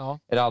så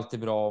är det alltid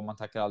bra, och man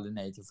tackar aldrig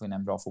nej till att få in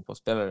en bra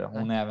fotbollsspelare.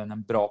 Hon är även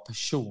en bra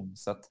person,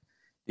 så att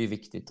det är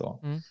viktigt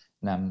att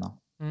nämna.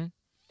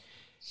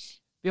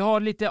 Vi har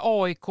lite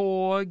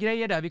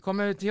AIK-grejer där. Vi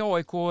kommer till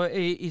AIK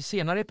i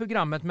senare i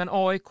programmet, men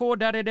AIK,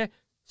 där är det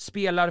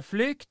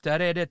spelarflykt, där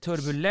är det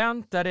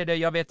turbulent, där är det,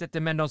 jag vet inte,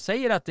 men de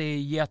säger att det är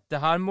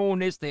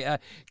jätteharmoniskt, det är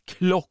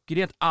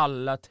klockrent,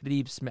 alla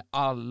trivs med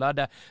alla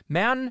där.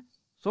 Men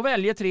så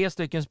väljer 3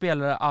 stycken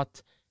spelare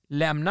att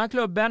lämna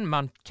klubben,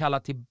 man kallar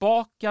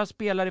tillbaka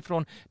spelare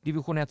från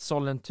division 1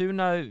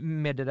 Sollentuna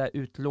med det där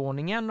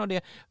utlåningen och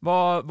det.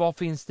 Vad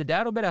finns det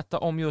där att berätta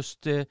om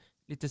just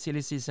lite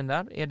silly season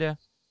där? Är det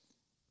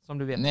som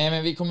du vet? Nej,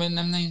 men vi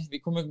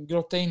kommer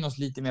grotta in oss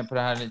lite mer på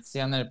det här lite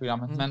senare i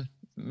programmet,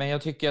 men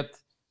jag tycker att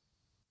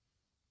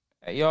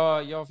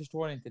jag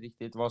förstår inte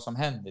riktigt vad som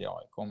händer i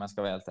AIK, om jag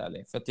ska vara helt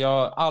ärlig. För att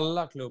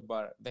alla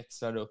klubbar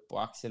växlar upp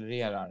och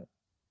accelererar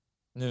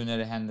nu när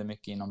det händer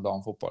mycket inom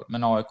damfotboll.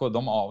 Men AIK,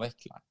 de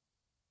avvecklar.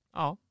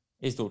 Ja.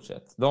 I stort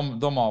sett.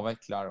 De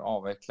avvecklar.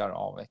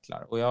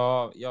 Och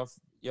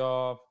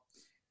jag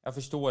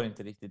förstår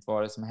inte riktigt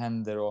vad det är som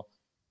händer. Och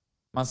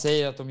man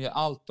säger att de gör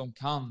allt de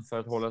kan för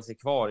att hålla sig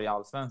kvar i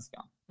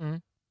allsvenskan.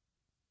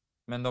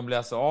 Men de blir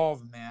alltså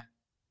av med...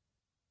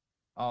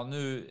 Ja,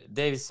 nu...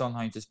 Davison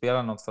har inte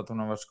spelat något för att hon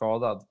har varit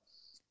skadad.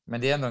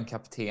 Men det är ändå en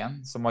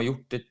kapten som har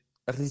gjort det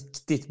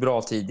riktigt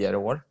bra tidigare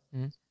år.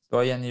 Du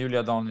har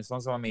Jenny-Julia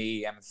Danielsson som var med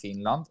i EM i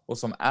Finland och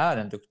som är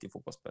en duktig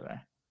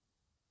fotbollsspelare.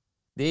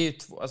 Det är ju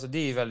det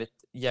är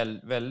väldigt,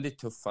 väldigt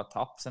tuffa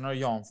tapp. Sen har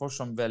Janfors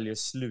som väljer att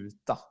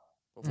sluta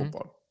på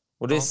fotboll.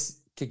 Och det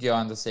tycker jag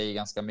ändå säger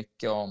ganska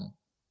mycket om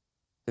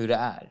hur det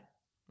är.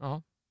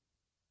 Ja.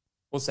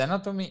 Och sen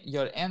att de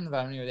gör en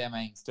värvning av Emma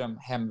Engström,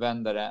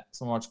 hemvändare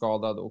som har varit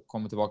skadad och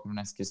kommer tillbaka från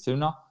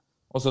Eskilstuna.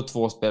 Och så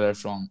 2 spelare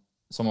som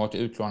har varit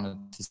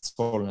utlånade till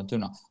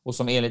Sollentuna. Och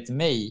som enligt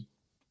mig,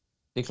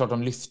 det är klart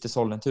de lyfte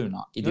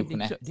Sollentuna i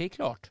division 1. Det är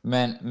klart.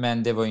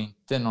 Men det var ju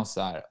inte någon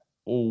så här,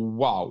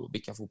 wow,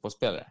 vilka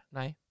fotbollsspelare.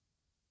 Nej.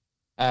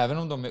 Även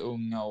om de är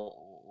unga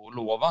och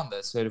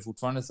lovande så är det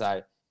fortfarande så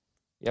här,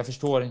 jag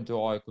förstår inte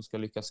hur AIK ska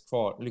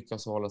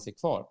lyckas hålla sig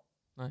kvar.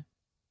 Nej.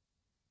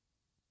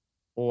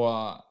 Och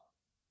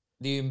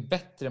det är ju en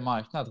bättre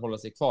marknad att hålla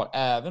sig kvar.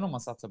 Även om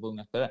man satsar på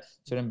unga spelare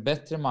så är det en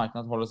bättre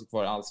marknad att hålla sig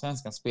kvar i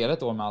allsvenskan. Spela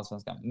ett år med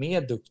allsvenskan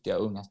med duktiga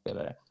unga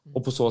spelare.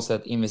 Och på så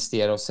sätt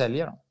investera och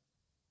sälja dem.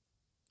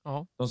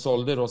 Ja. De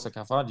sålde Rosa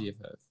Kafaji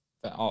för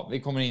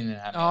vi kommer in i det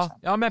här.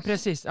 Ja, men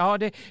precis. Ja,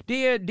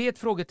 det är ett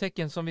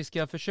frågetecken som vi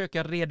ska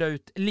försöka reda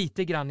ut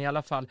lite grann i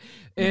alla fall.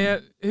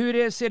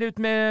 Hur ser det ut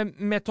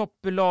med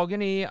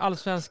topplagen i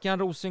allsvenskan?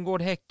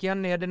 Rosengård,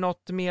 Häcken, är det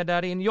något mer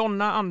där in?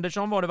 Jonna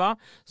Andersson var det, va?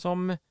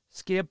 Som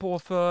skrev på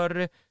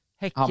för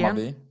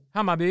Häcken.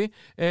 Hammarby.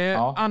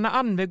 Anna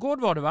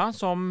Anvegård var det, va?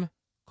 Som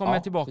kommer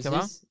tillbaka,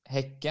 precis. Va?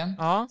 Häcken.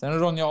 Ja. Sen har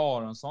Ronja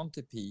Aronsson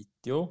till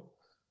Piteå.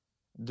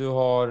 Du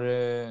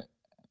har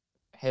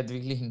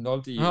Hedvig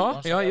Lindahl till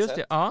Djurgården. Ja, just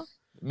det. Ja.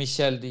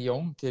 Michelle de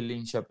Jong till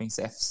Linköpings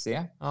FC.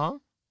 Ja.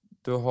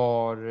 Du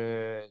har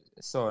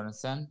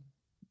Sörensen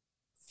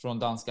från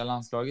danska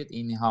landslaget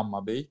in i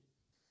Hammarby.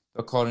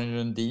 Du har Karin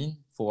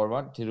Lundin,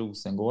 forward till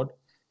Rosengård.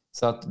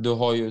 Så att du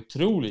har ju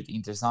otroligt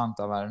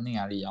intressanta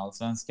värvningar i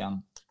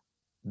allsvenskan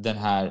den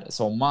här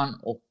sommaren.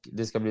 Och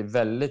det ska bli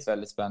väldigt,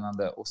 väldigt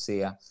spännande att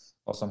se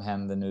vad som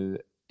händer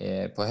nu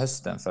på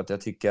hösten. För att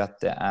jag tycker att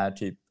det är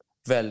typ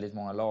väldigt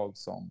många lag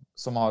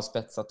som har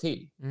spetsat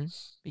till.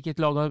 Vilket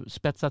lag har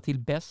spetsat till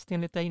bäst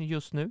enligt dig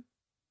just nu?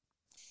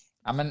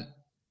 Ja, men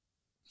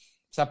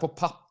så här på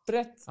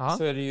pappret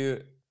så är det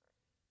ju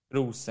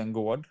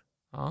Rosengård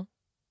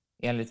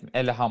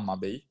eller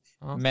Hammarby.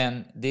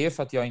 Men det är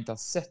för att jag inte har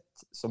sett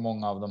så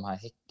många av de här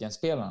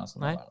Häckenspelarna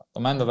som har värvat.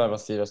 De har ändå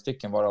värvat 4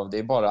 stycken, varav det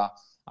är bara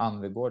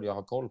Anvegård jag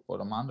har koll på.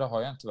 De andra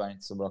har jag tyvärr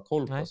inte så bra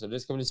koll på. Så det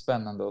ska bli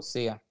spännande att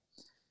se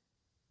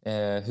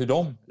hur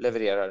de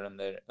levererar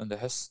under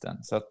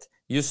hösten. Så att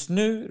just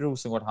nu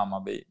Rosengård,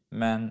 Hammarby,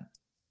 men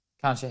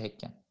kanske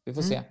Häcken. Vi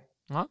får se.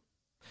 Ja.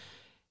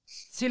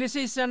 Silly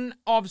season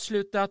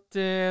avslutat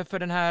för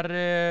den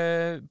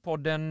här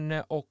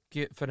podden och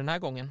för den här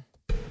gången.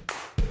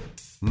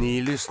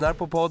 Ni lyssnar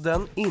på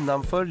podden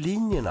Innanför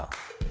linjerna.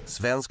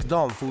 Svensk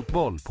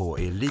damfotboll på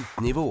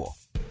elitnivå.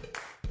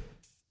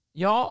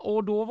 Ja,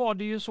 och då var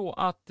det ju så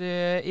att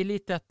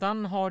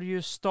Elitettan har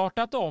ju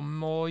startat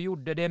om och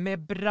gjorde det med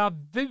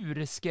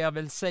bravur, ska jag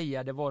väl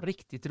säga. Det var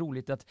riktigt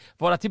roligt att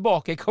vara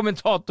tillbaka i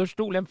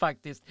kommentatorstolen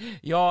faktiskt.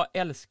 Jag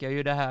älskar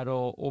ju det här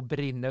och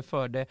brinner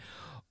för det.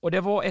 Och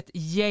det var ett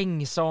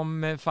gäng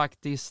som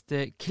faktiskt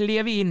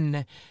klev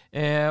in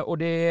och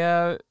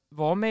det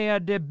var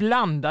med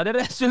blandade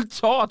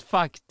resultat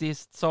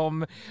faktiskt.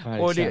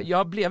 Och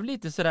jag blev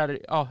lite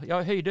sådär,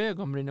 jag höjde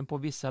ögonbrynen på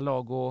vissa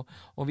lag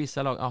och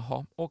vissa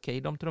lag,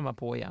 okej, de trummar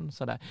på igen.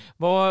 Sådär.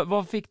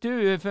 Vad fick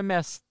du för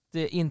mest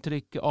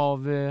intryck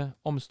av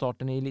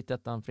omstarten i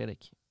Elitettan,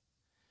 Fredrik?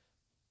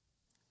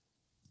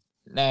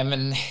 Nej,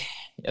 men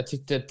jag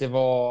tyckte att det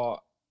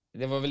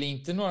var väl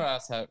inte några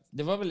så här,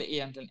 det var väl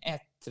egentligen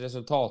ett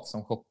resultat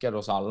som chockade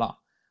oss alla.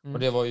 Och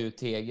det var ju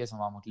TG som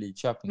var mot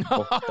Lidköping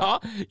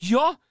borta.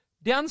 Ja,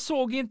 den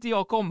såg inte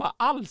jag komma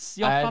alls.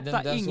 Jag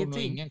fattar den ingenting. Såg nog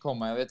ingen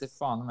komma. Jag vet inte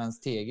fan om ens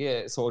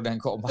TG såg den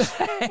komma.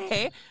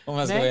 Om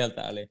jag ska vara helt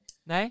ärlig.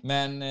 Nej.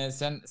 Men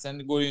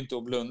sen går det ju inte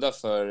att blunda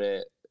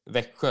för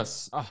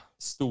Växjös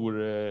stor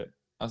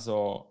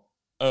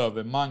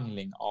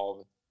övermangling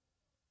av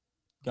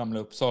Gamla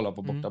Uppsala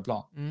på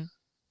bortaplan.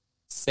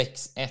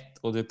 6-1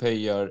 och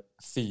DePuy gör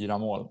 4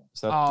 mål.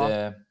 Så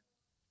att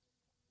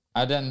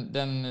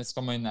den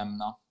ska man ju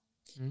nämna.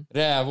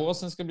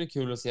 Rävåsen ska bli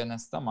kul att se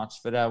nästa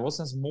match, för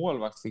Rävåsens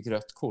målvakt fick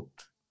rött kort.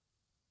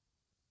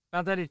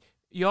 Vänta lite.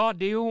 Ja,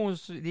 det är ju hon,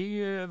 det är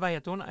ju, vad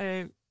heter hon?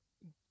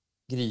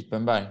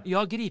 Gripenberg.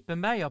 Ja,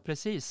 Gripenberg, ja,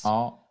 precis.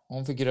 Ja,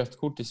 hon fick rött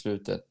kort i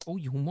slutet.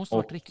 Oj, hon måste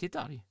ha varit riktigt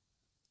arg.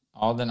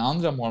 Ja, den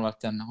andra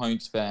målvakten har ju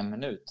inte spelat 1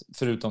 minut,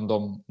 förutom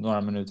de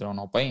några minuter hon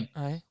hoppade in.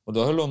 Nej. Och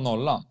då höll hon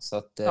nollan, så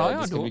att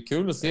det ska bli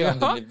kul att se om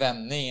det blir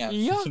vändningen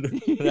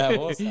för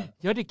Rävåsen.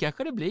 Ja, det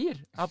kanske det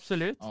blir.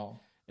 Absolut. Ja.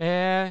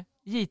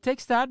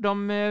 Jitex där,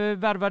 de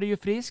värvade ju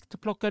friskt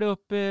och plockade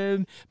upp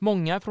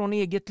många från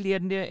eget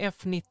led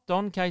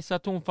F19, Kajsa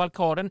Tonfall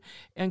Karen,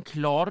 en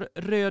klar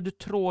röd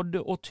tråd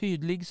och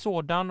tydlig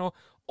sådan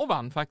och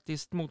vann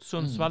faktiskt mot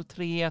Sundsvall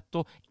 3-1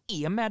 och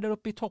är med där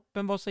uppe i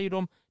toppen. Vad säger du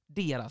om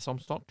deras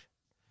omstart?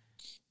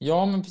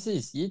 Ja, men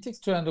precis. Jitex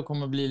tror jag ändå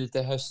kommer bli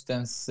lite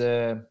höstens...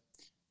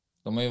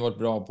 de har ju varit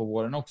bra på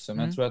våren också,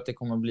 men jag tror att det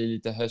kommer bli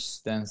lite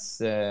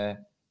höstens...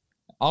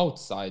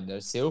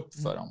 outsiders, se upp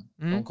för dem.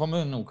 De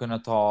kommer nog kunna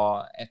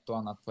ta ett och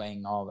annat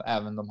poäng av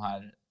även de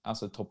här,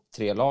 alltså topp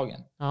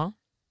 3-lagen. Ja.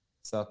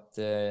 Så att,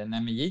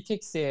 men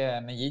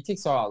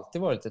Jitex har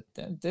alltid varit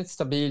ett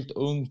stabilt,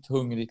 ungt,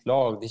 hungrigt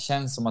lag. Det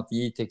känns som att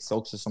Jitex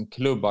också som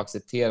klubb har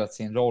accepterat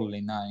sin roll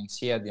i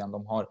näringskedjan.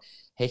 De har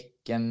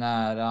Häcken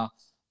nära,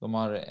 de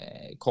har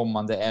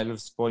kommande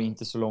Elfsborg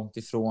inte så långt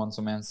ifrån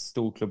som en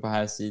stor klubb på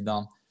här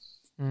sidan.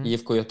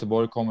 IFK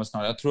Göteborg kommer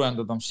snart. Jag tror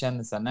ändå de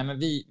känner så här, nej men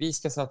vi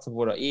ska satsa på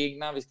våra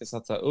egna, vi ska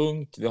satsa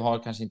ungt. Vi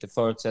har kanske inte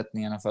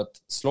förutsättningarna för att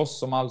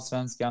slåss om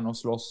allsvenskan och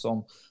slåss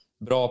om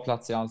bra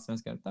plats i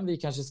allsvenskan, utan vi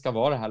kanske ska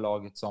vara det här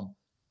laget som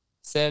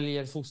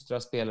säljer, fostrar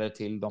spelare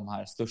till de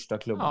här största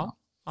klubbarna.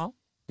 Ja.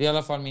 Det är i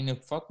alla fall min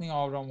uppfattning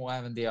av dem och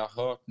även det jag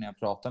har hört när jag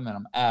pratar med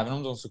dem, även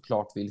om de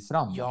såklart vill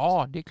framåt.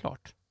 Ja, det är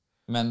klart.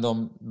 Men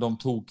de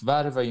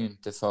tokvärvar ju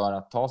inte för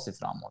att ta sig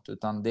framåt,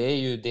 utan det är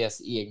ju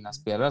deras egna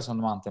spelare som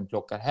de antingen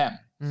plockar hem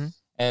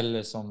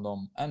eller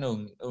som en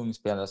ung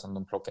spelare som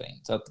de plockar in.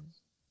 Så att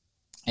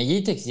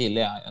Jitex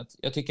gillar jag.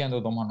 Jag tycker ändå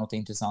de har något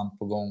intressant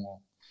på gång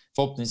och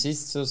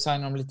förhoppningsvis så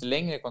signar de lite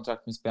längre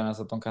kontrakt med spelarna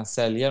så att de kan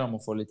sälja dem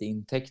och få lite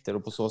intäkter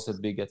och på så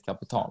sätt bygga ett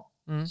kapital.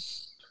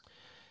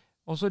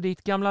 Och så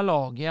ditt gamla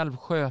lag i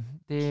Älvsjö.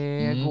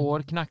 Det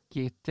går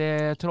knackigt.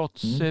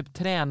 Trots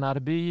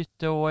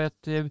tränarbyte och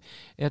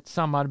ett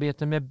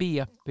samarbete med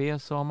BP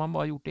så har man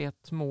bara gjort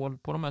 1 mål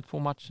på de här 2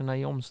 matcherna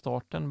i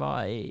omstarten.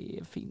 Bara,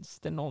 finns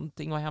det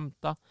någonting att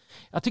hämta?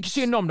 Jag tycker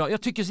synd om dem.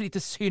 Jag tycker lite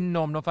synd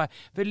om dem.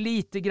 För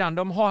lite grann,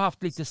 de har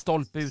haft lite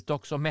stolpe ut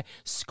också med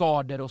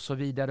skador och så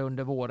vidare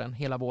under våren,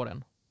 hela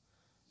våren.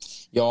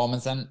 Ja,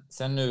 men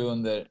sen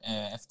nu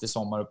efter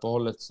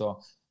sommaruppehållet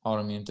så har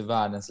de ju inte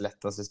världens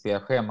lättaste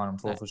spelschema de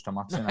 2 första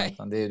matcherna.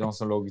 Utan det är de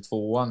som låg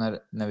 2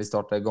 när vi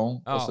startar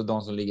igång och så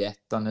de som ligger 1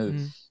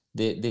 nu.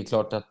 Det är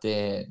klart att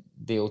det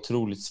är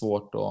otroligt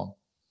svårt att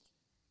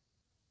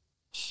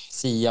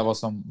sia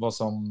vad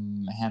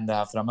som händer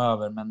här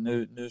framöver. Men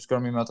nu ska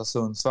de ju möta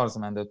Sundsvall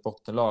som ändå är ett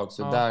bottenlag.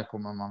 Så där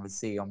kommer man väl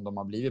se om de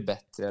har blivit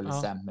bättre eller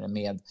sämre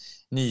med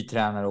ny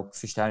tränare och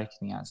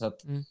förstärkningar. Så att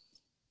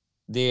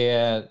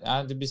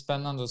det blir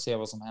spännande att se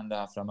vad som händer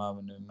här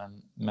framöver nu.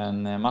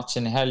 Men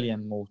matchen i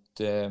helgen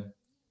mot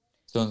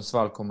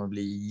Sundsvall kommer att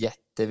bli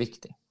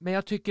jätteviktig. Men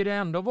jag tycker det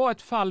ändå var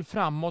ett fall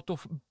framåt och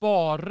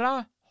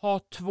bara ha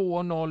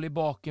 2-0 i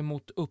baken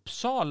mot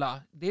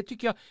Uppsala. Det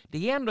tycker jag,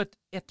 det är ändå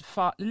ett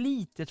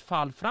litet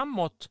fall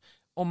framåt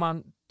om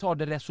man tar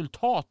det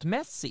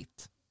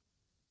resultatmässigt.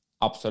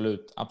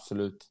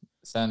 Absolut.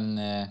 Sen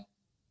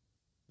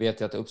vet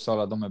jag att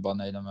Uppsala, de är bara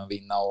nöjda med att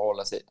vinna och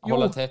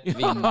hålla tätt,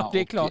 vinna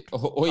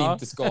och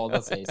inte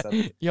skada sig. Så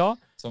att,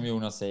 som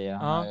Jonas säger,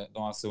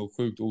 de har så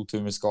sjukt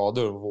otur med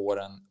skador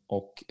våren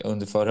och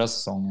under förra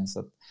säsongen. Så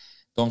att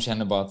de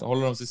känner bara att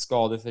håller de sig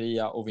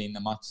skadefria och vinner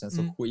matchen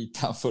så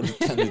skitar han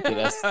fullständigt i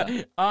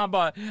resten. Han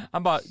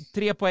bara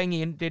 3 poäng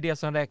in, det är det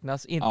som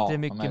räknas, inte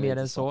mycket mer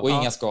än så. Och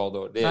inga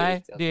skador, det är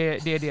viktigt.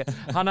 Det är det.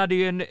 Han hade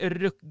ju en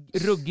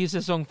ruggig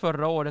säsong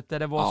förra året där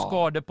det var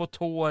skador på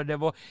tår, det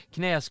var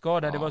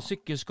knäskador, det var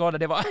cykelskador,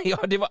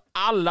 det var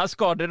alla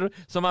skador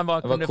som man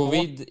bara kunde få. Det var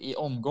covid i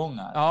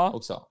omgångar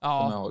också,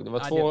 kommer jag ihåg. Det var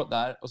 2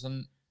 där och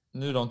sen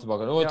nu är de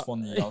tillbaka. Det var 2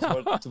 nya och så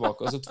var det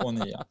tillbaka och så 2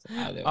 nya.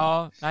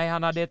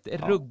 Han hade ett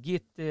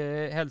ruggigt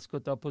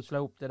helskott att pussla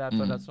ihop det där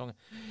förra säsongen.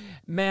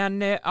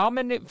 Men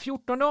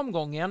 14:e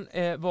omgången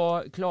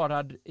var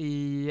klarad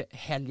i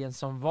helgen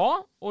som var.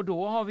 Och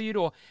då har vi ju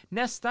då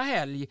nästa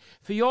helg.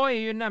 För jag är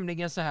ju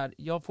nämligen så här,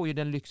 jag får ju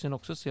den lyxen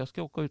också så jag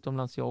ska åka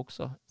utomlands jag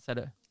också.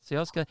 Så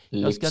jag ska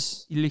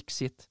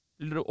lyxigt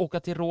åka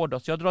till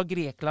Rhodos. Jag drar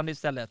Grekland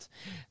istället.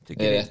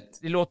 Tycker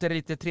det låter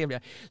lite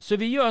trevligare. Så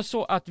vi gör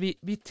så att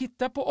vi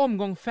tittar på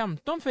omgång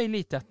 15 för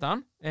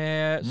Elitettan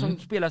som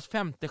spelas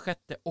 5, 6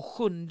 och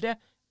 7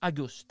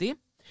 augusti.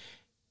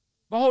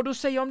 Vad har du att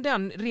säga om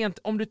den rent,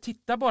 om du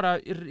tittar bara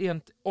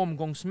rent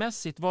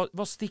omgångsmässigt?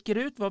 Vad sticker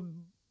ut?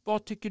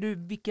 Vad tycker du,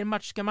 vilken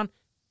match ska man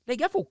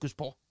lägga fokus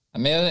på?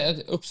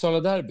 Men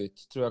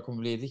Uppsala-derbyt tror jag kommer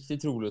bli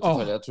riktigt roligt att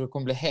följa. Jag tror det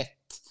kommer bli hett.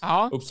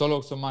 Ja. Uppsala har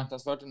också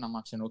marknadsfört den här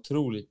matchen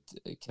otroligt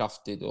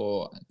kraftigt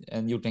och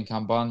gjort en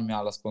kampanj med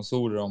alla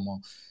sponsorer om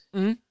att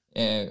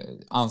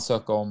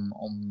ansöka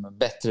om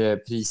bättre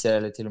priser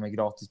eller till och med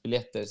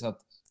gratisbiljetter. Så att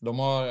de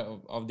har,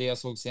 av det jag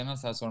såg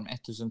senast här, så har de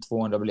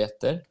 1200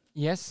 biljetter.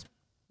 Yes.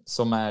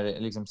 Som är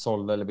liksom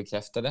sålda eller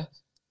bekräftade.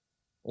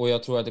 Och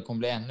jag tror att det kommer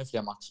bli ännu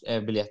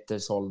fler biljetter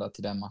sålda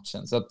till den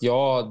matchen. Så att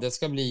ja, det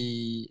ska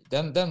bli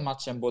den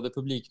matchen både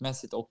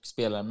publikmässigt och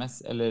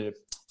spelarmässigt eller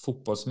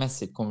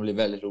fotbollsmässigt kommer bli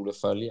väldigt roligt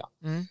att följa.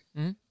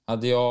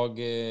 Hade jag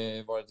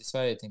varit i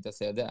Sverige tänkte jag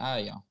säga, det är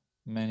jag.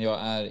 Men jag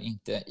är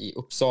inte i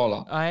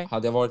Uppsala. Nej.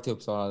 Hade jag varit i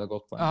Uppsala hade jag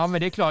gått på den. Ja,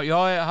 men det är klart.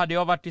 Hade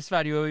jag varit i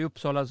Sverige och i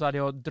Uppsala så hade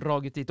jag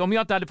dragit dit. Om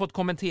jag inte hade fått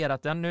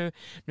kommenterat den. Nu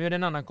är det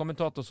en annan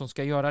kommentator som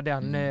ska göra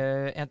den.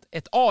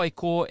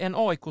 En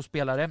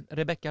AIK-spelare,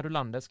 Rebecca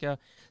Rulander,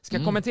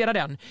 ska kommentera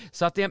den.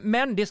 Så att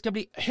men det ska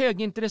bli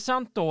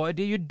högintressant då.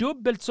 Det är ju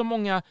dubbelt så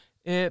många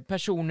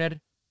personer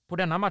på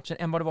denna matchen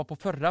än vad det var på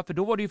förra. För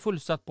då var det ju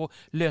fullsatt på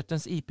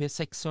Lötens IP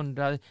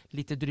 600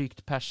 lite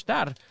drygt pers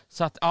där.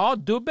 Så att ja,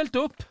 dubbelt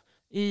upp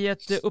i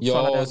ett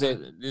Uppsala. Ja,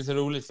 det är så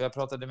roligt för jag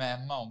pratade med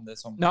Emma om det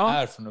som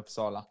är från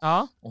Uppsala.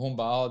 Ja. Och hon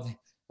bara,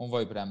 hon var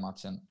ju på den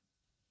matchen.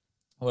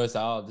 Och det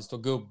så det står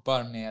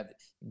gubbar med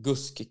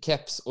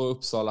guskkeps och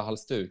Uppsala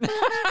halsduk.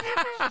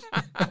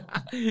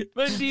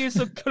 Men det är ju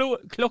så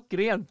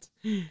klockrent.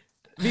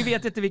 Vi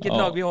vet inte vilket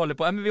lag vi håller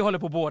på. Men vi håller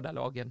på båda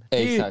lagen.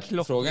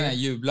 Exakt. Frågan är,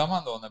 jublar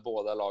man då när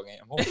båda lagen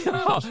gör mål?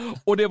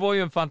 Och det var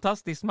ju en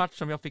fantastisk match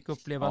som jag fick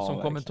uppleva som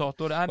verkligen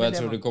kommentator. Och jag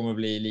tror det kommer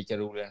bli lika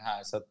roligt den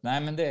här. Så att,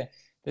 nej, men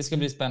det ska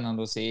bli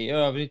spännande att se. I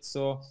övrigt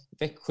så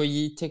Växjö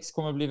Jitex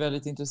kommer bli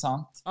väldigt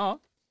intressant. Ja.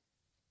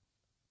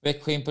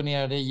 Växjö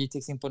imponerade,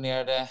 Jitex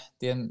imponerade.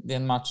 Det är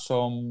en match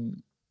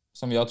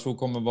som jag tror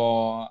kommer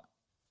vara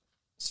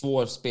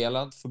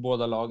svårspelad för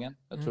båda lagen.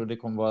 Jag tror det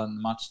kommer vara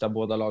en match där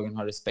båda lagen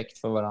har respekt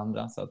för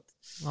varandra. Så att,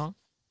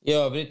 i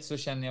övrigt så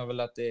känner jag väl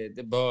att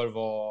det bör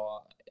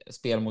vara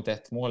spel mot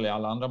ett mål i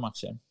alla andra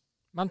matcher.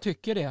 Man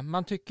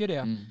tycker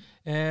det.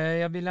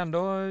 Jag vill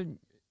ändå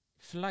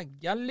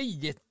flagga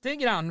lite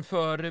grann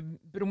för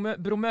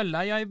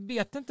Bromölla.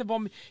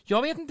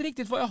 Jag vet inte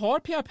riktigt vad jag har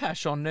Pierre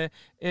Persson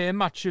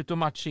match ut och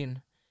match in.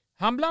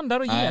 Han blandar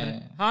och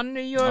ger.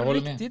 Han gör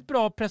riktigt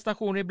bra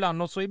prestationer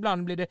ibland och så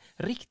ibland blir det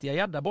riktiga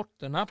jädra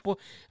bortarna på.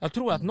 Jag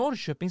tror att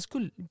Norrköping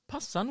skulle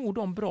passa nog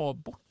dem bra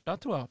borta,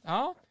 tror jag.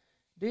 Ja.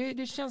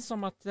 Det känns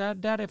som att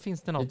där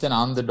finns det något. Liten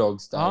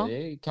underdogs där. Ja.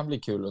 Det kan bli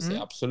kul att se,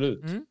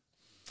 absolut.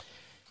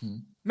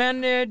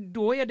 Men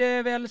då är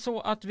det väl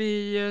så att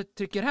vi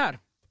trycker här.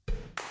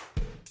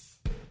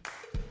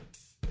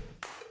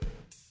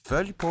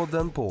 Följ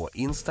podden på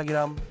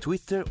Instagram,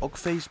 Twitter och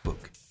Facebook.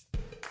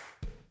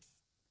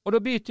 Och då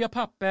byter jag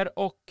papper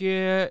och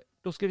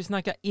då ska vi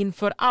snacka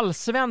inför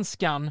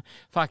allsvenskan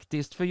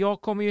faktiskt. För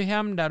jag kommer ju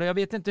hem där och jag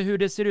vet inte hur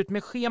det ser ut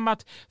med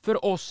schemat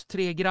för oss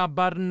tre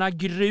grabbarna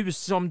grus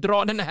som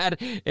drar den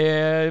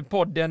här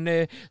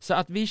podden. Så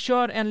att vi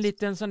kör en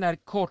liten sån där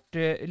kort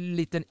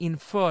liten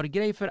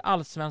införgrej för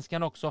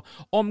allsvenskan också.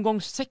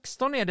 Omgång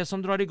 16 är det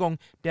som drar igång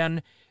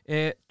den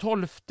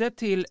 12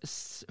 till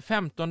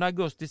 15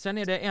 augusti. Sen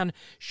är det en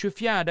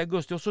 24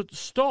 augusti och så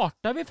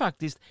startar vi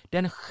faktiskt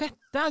den 6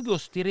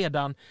 augusti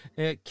redan.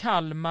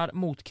 Kalmar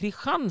mot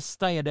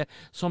Kristianstad är det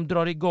som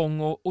drar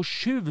igång och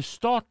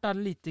tjuvstartar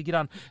lite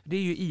grann. Det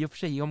är ju i och för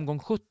sig omgång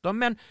 17.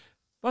 Men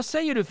vad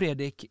säger du,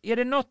 Fredrik? Är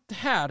det något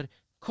här?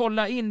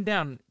 Kolla in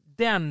den.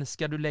 Den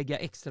ska du lägga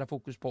extra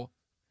fokus på.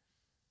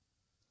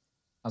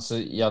 Alltså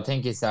jag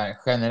tänker så här,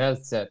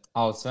 generellt sett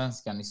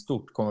allsvenskan i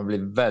stort kommer bli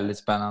väldigt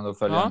spännande att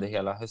följa under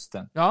hela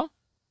hösten. Ja.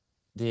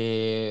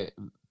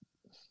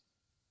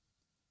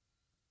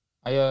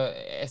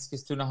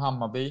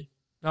 Eskilstuna-Hammarby.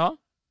 Ja.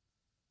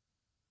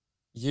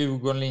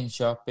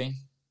 Djurgården-Linköping.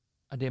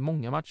 Ja, det är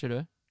många matcher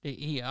du.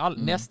 Det är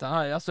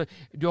nästan, alltså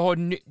du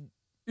har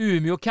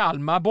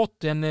Umeå-Kalmar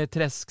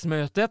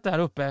bottenträsksmötet där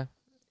uppe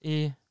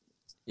i...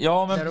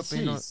 Ja, men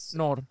precis.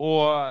 Norr.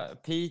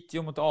 Och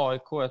Piteå mot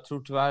AIK. Jag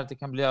tror tyvärr att det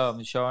kan bli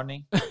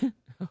överkörning.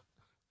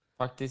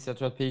 Faktiskt, jag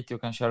tror att Piteå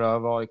kan köra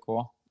över AIK.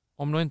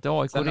 Om då inte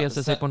AIK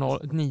reser sig på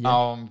 9.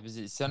 Ja,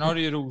 precis. Sen har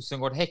du ju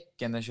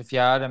Rosengård-Häcken den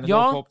 24. Men då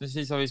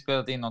förhoppningsvis har vi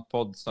spelat in något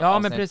podd. Ja,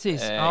 men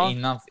precis.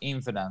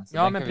 Inför den. Så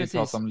den kan vi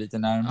prata om lite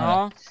närmare.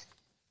 Ja.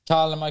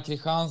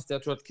 Kalmar-Kristianstad.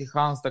 Jag tror att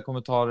Kristianstad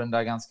kommer ta den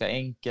där ganska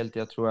enkelt.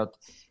 Jag tror att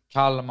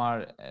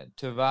Kalmar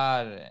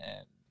tyvärr...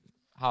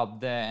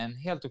 hade en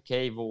helt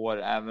okej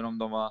vår, även om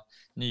de var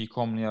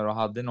nykomlingar och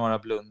hade några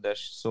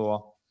blunders,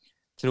 så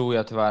tror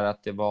jag tyvärr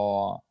att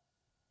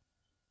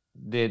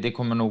det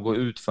kommer nog gå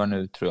ut för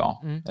nu, tror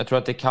jag. Jag tror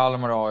att det är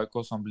Kalmar och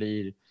AIK som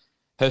blir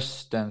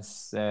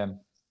höstens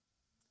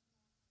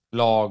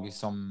lag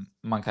som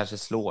man kanske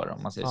slår,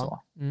 om man säger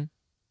så.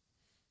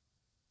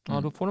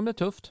 Ja, då får de det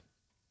tufft.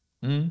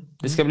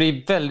 Det ska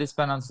bli väldigt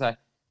spännande så här.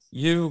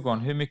 Djurgården,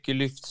 hur mycket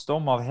lyfts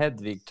de av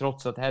Hedvig,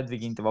 trots att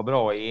Hedvig inte var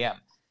bra i EM?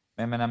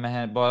 Men jag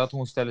menar, bara att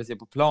hon ställer sig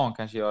på plan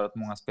kanske gör att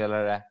många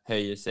spelare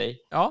höjer sig.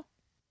 Ja.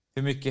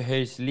 hur mycket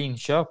höjs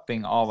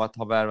Linköping av att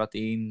ha värvat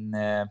in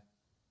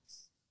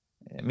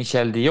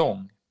Michel de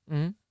Jong?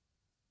 Mm.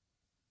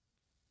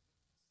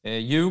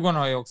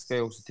 Djurgården ska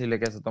ju också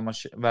tilläggas att de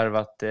har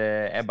värvat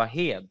Ebba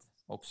Hed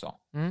också.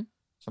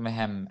 Som är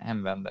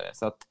hemvändare.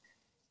 Så att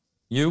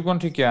Djurgården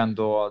tycker jag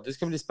ändå, det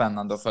ska bli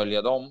spännande att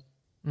följa dem.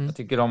 Jag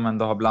tycker de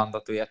ändå har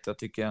blandat och gett. Jag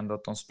tycker ändå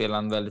att de spelar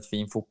en väldigt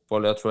fin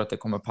fotboll. Jag tror att det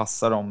kommer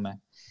passa dem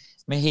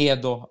med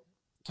Hed och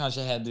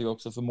kanske Hedvig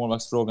också, för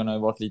målvaktsfrågan har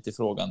ju varit lite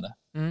frågande.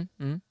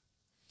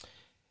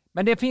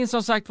 Men det finns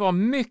som sagt var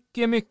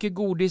mycket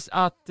godis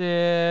att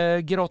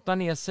grotta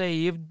ner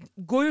sig i.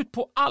 Gå ut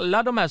på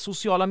alla de här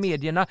sociala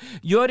medierna.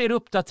 Gör er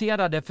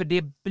uppdaterade, för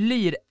det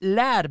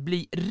lär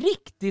bli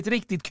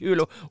riktigt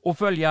kul att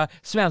följa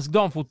svensk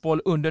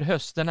damfotboll under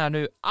hösten här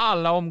nu.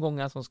 Alla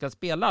omgångar som ska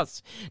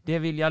spelas. Det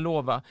vill jag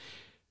lova.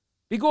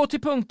 Vi går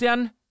till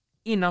punkten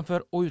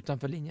innanför och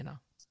utanför linjerna.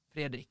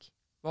 Fredrik,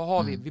 vad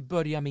har vi? Vi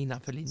börjar med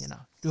innanför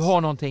linjerna. Du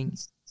har någonting?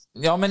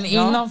 Ja, men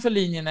innanför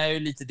linjerna är ju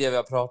lite det vi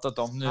har pratat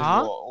om nu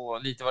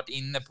och lite varit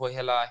inne på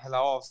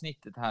hela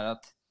avsnittet här.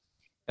 Att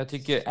jag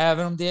tycker,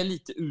 även om det är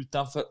lite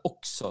utanför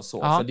också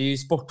så, för det är ju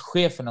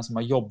sportcheferna som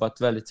har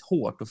jobbat väldigt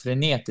hårt och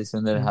frenetiskt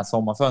under det här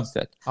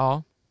sommarfönstret.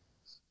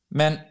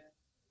 Men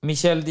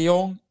Michel de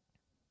Jong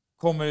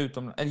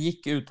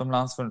gick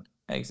utomlands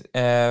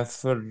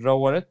förra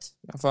året,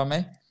 för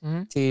mig,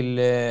 till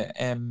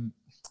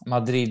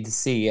Madrid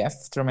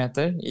CF, tror jag de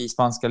heter, i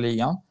spanska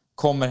ligan.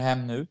 Kommer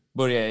hem nu,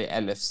 börjar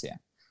i LFC.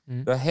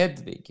 Då har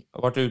Hedvig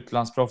varit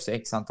utlandsproffs i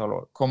x antal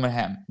år. Kommer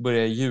hem,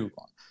 börjar i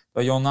Djurgården. Då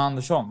har John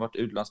Andersson varit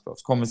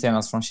utlandsproffs. Kommer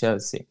senast från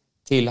Chelsea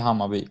till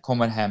Hammarby.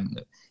 Kommer hem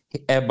nu.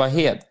 Ebba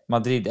Hed,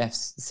 Madrid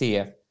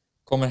CF.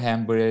 Kommer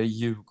hem, börjar i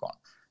Djurgården.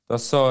 Då har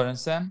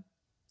Sörensen,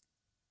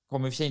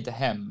 kommer i och för sig inte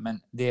hem, men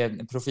det är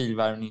en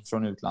profilvärvning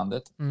från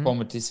utlandet.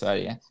 Kommer till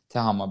Sverige,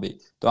 till Hammarby.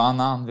 Då har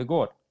Anna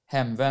Anvegård,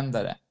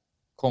 hemvändare.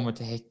 Kommer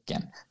till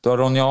Häcken. Då har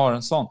Ronja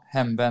Aronsson,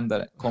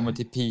 hemvändare, kommer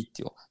till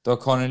Piteå. Då har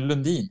Karin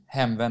Lundin,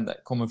 hemvändare,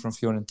 kommer från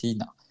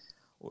Fiorentina.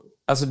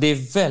 Alltså det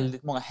är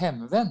väldigt många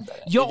hemvändare.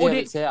 Ja, det och jag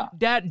vill säga.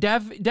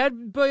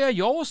 Där börjar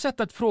jag att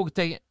sätta ett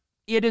frågetecken.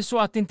 Är det så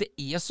att det inte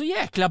är så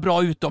jäkla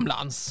bra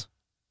utomlands?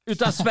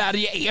 Utan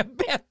Sverige är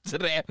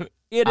bättre?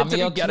 Är det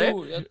tryggare?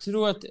 Jag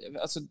tror att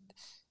alltså,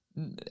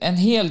 en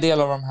hel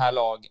del av de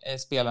här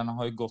spelarna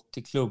har ju gått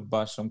till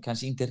klubbar som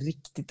kanske inte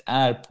riktigt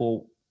är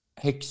på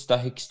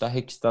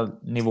högsta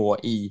nivå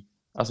i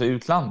alltså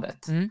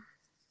utlandet.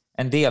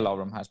 En del av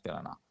de här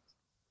spelarna.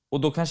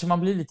 Och då kanske man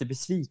blir lite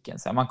besviken.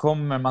 Så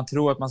man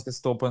tror att man ska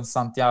stå på en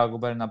Santiago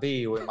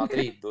Bernabéu i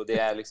Madrid och det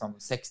är liksom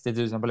 60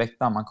 000 på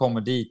läktaren. Man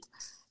kommer dit,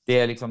 det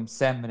är liksom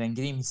sämre än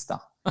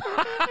Grimsta.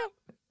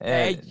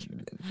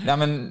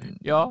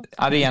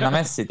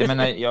 Arenamässigt.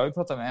 Jag har ju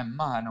pratat med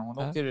Emma här när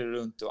hon åker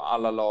runt och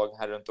alla lag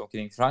här runt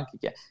omkring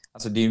Frankrike.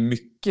 Alltså det är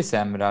mycket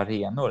sämre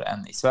arenor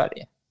än i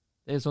Sverige.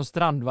 Det är som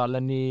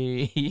Strandvallen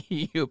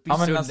uppe i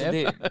Sunne. Alltså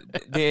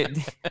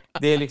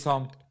det är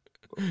liksom,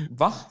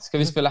 va? Ska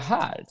vi spela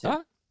här? Typ?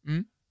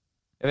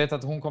 Jag vet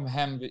att hon kom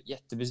hem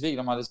jättebesviken.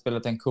 De hade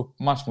spelat en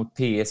cupmatch mot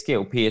PSG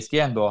och PSG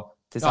ändå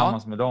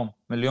tillsammans med dem,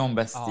 med Lyon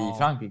bäst i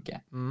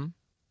Frankrike.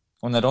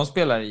 Och när de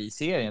spelar i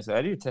serien så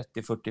är det ju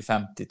 30, 40,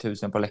 50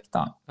 000 på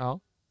läktaren.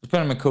 Då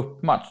spelar de en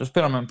cupmatch. Då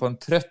spelar de på en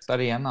trött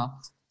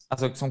arena.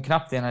 Alltså som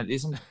knappt är det är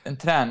som en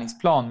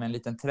träningsplan med en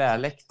liten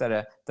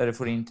träläktare där du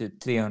får in typ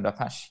 300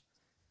 pers.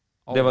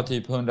 Det var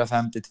typ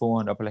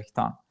 150-200 på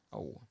läktaren.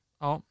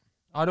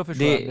 Ja, då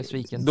förstår jag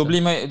besviken.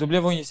 Då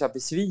blev hon ju så här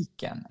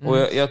besviken. Och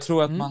jag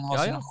tror att man har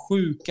såna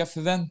sjuka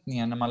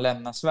förväntningar när man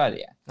lämnar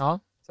Sverige.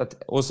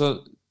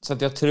 Så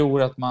att jag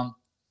tror att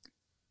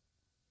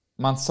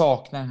man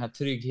saknar den här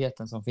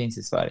tryggheten som finns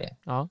i Sverige.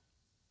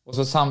 Och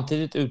så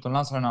samtidigt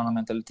utomlands har en annan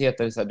mentalitet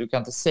där det är så här, du kan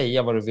inte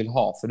säga vad du vill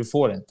ha, för du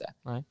får inte.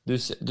 Du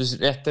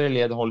rätter i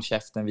led, håll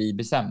käften, vi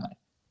bestämmer.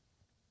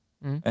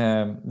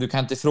 Du kan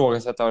inte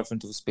ifrågasätta varför du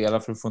inte får spela,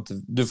 för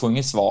du får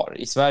inget svar.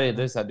 I Sverige där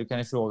är det så här, du kan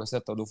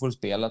ifrågasätta och då får du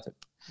spela typ.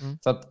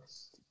 Så att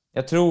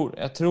jag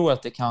tror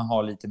att det kan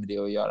ha lite med det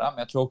att göra, men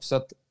jag tror också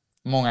att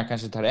många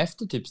kanske tar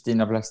efter typ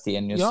Stina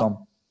Blackstenius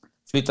som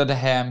flyttade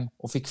hem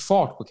och fick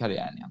fart på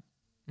karriären igen.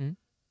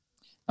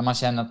 När man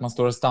känner att man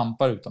står och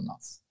stampar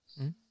utomlands.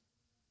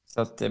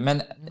 Så att,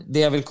 men det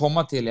jag vill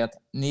komma till är att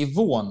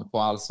nivån på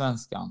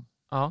allsvenskan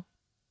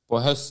på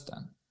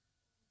hösten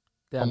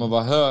kommer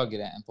vara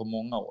högre än på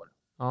många år.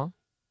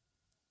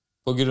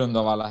 På grund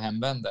av alla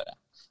hemvändare.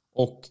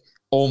 Och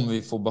om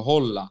vi får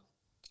behålla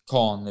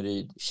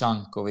Kaneryd,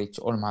 Cankovic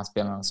och de här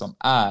spelarna som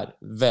är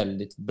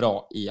väldigt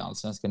bra i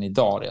allsvenskan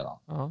idag redan.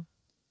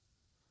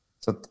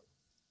 Så att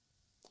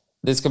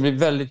det ska bli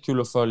väldigt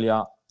kul att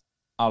följa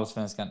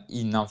allsvenskan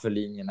innanför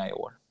linjerna i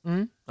år.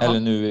 Eller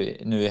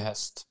nu i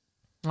höst.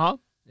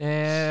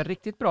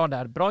 Riktigt bra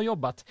där. Bra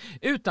jobbat.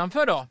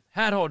 Utanför då?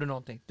 Här har du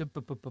någonting.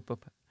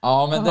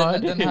 Ja, men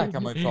den här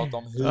kan man ju prata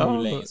om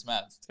hur länge som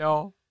helst.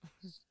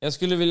 Jag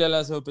skulle vilja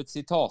läsa upp ett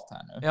citat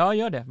här nu. Ja,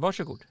 gör det.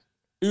 Varsågod.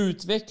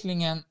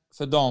 Utvecklingen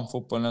för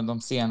damfotbollen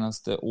de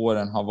senaste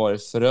åren har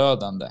varit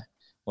förödande.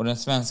 Och den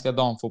svenska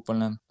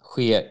damfotbollen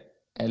sker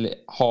eller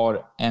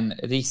har en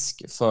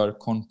risk för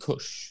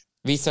konkurs.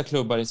 Vissa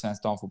klubbar i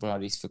svensk damfotboll har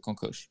risk för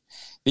konkurs.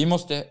 Vi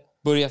måste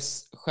börja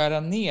skära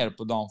ner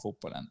på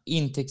damfotbollen.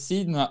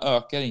 Intäktssidorna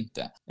ökar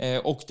inte.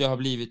 Och det har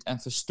blivit en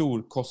för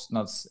stor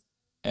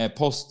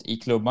kostnadspost i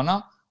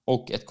klubbarna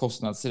och ett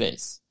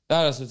kostnadsrace. Det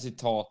här är alltså ett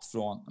citat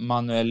från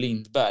Manuel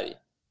Lindberg,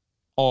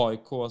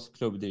 AIKs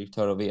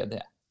klubbdirektör och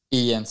vd,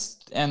 i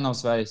en av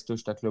Sveriges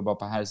största klubbar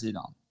på här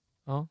sidan.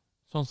 Ja,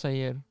 som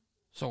säger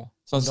så.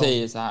 Som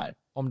säger så här.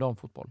 Om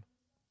damfotboll.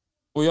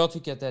 Och jag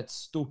tycker att det är ett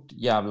stort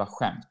jävla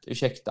skämt.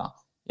 Ursäkta.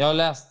 Jag har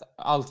läst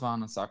allt vad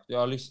han har sagt. Jag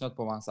har lyssnat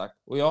på vad han har sagt.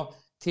 Och jag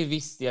till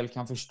viss del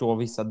kan förstå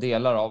vissa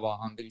delar av vad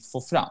han vill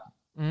få fram.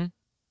 Mm.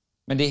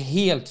 Men det är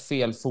helt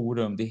fel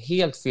forum. Det är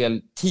helt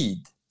fel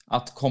tid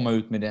att komma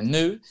ut med det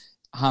nu.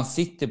 Han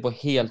sitter på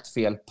helt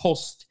fel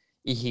post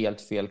i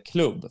helt fel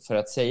klubb för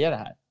att säga det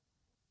här.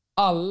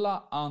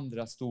 Alla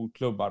andra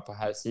storklubbar på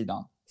här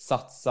sidan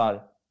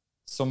satsar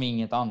som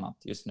inget annat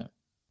just nu.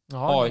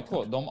 Ja, AIK,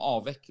 de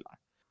avvecklar.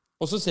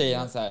 Och så säger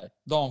han så här,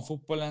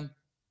 damfotbollen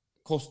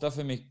kostar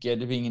för mycket,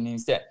 det blir ingen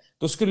investering.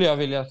 Då skulle jag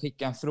vilja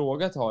skicka en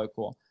fråga till AIK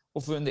och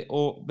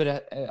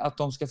att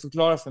de ska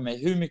förklara för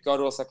mig hur mycket har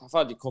Rosa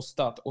Kafaji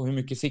kostat och hur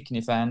mycket fick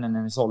ni för henne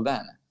när ni sålde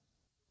henne?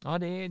 Ja,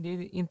 det är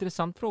en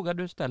intressant fråga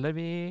du ställer.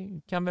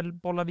 Vi kan väl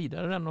bolla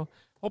vidare den och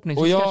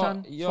hoppningsvis kanske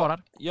han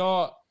svarar.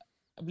 Jag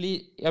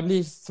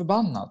blir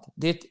förbannad.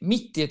 Det är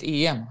mitt i ett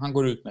EM han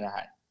går ut med det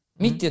här.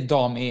 Mitt i ett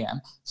dam-EM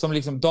som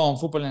liksom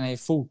damfotbollen är i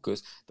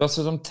fokus. Det är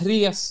alltså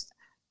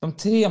de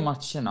tre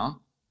matcherna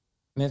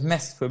med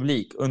mest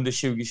publik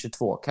under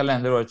 2022,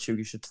 kalenderåret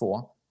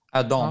 2022,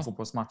 är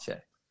damfotbollsmatcher.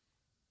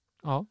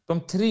 Ja.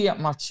 De 3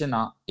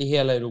 matcherna i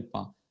hela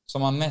Europa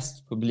som har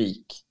mest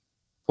publik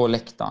på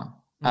läktaren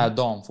är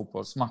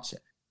damfotbollsmatcher.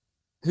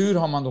 Hur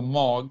har man då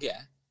mage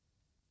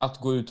att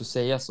gå ut och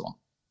säga så?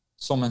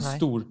 Som en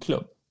stor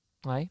klubb?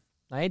 Nej,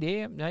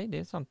 det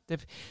är sant.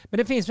 Men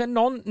det finns väl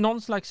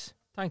någon slags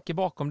tanke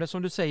bakom det.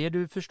 Som du säger,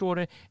 du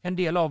förstår en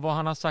del av vad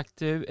han har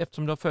sagt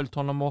eftersom du har följt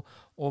honom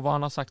och vad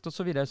han har sagt och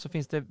så vidare, så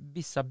finns det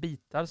vissa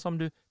bitar som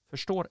du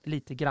förstår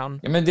lite grann.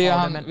 Ja, men det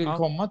han vill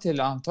komma till,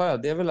 antar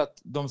jag, det är väl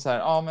att de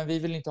säger, men vi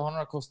vill inte ha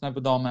några kostnader på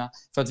damerna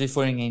för att vi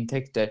får inga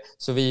intäkter,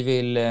 så vi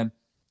vill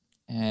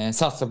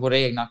satsa på våra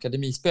egna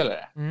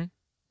akademispelare.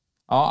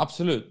 Ja,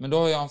 absolut. Men då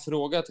har jag en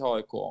fråga till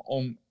AIK.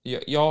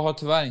 Jag har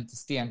tyvärr inte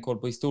stenkoll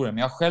på historien,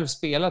 men jag har själv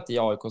spelat i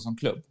AIK som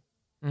klubb.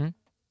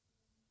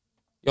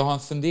 Jag har en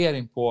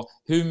fundering på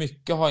hur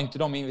mycket har inte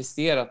de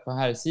investerat på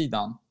här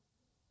sidan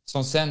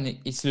som sen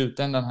i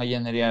slutändan har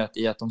genererat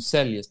i att de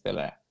säljer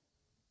spelare.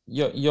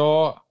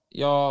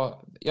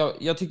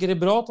 Jag tycker det är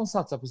bra att de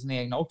satsar på sina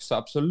egna också,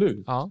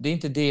 absolut. Ja. Det är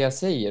inte det jag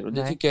säger och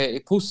det tycker jag är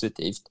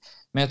positivt.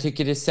 Men jag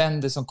tycker det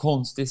sänder som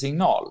konstig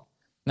signal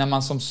när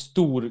man som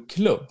stor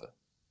klubb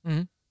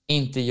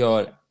inte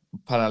jobbar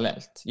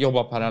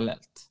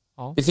parallellt.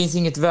 Ja. Det finns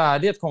inget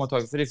värde att komma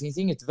tag, för det finns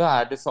inget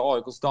värde för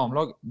AIKs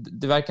damlag.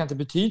 Det verkar inte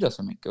betyda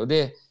så mycket. Och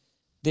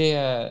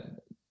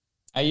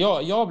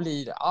jag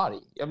blir arg.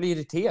 Jag blir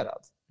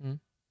irriterad.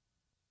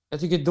 Jag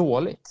tycker det är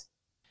dåligt.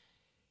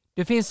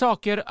 Det finns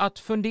saker att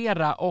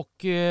fundera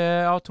och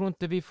jag tror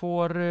inte vi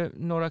får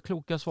några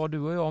kloka svar du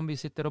och jag om vi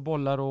sitter och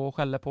bollar och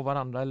skäller på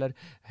varandra eller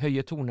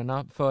höjer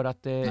tonerna för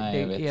att det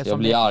är som jag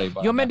blir arg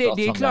bara. Ja, men det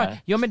är klart.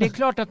 Ja, men det är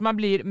klart att man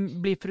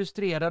blir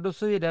frustrerad och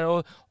så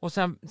vidare och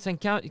sen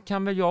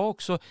kan väl jag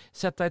också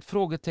sätta ett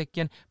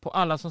frågetecken på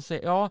alla som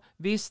säger ja,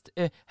 visst,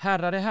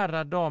 herrar är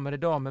herrar, damer är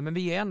damer, men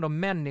vi är ändå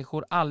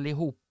människor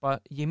allihopa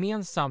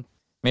gemensamt.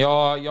 Men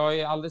jag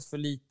är alldeles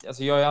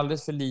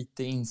för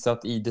lite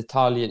insatt i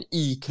detaljer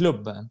i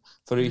klubben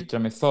för att yttra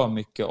mig för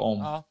mycket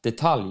om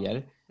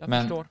detaljer.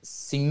 Men förstår.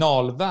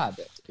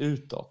 Signalvärdet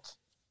utåt.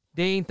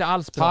 Det är inte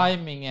alls bra.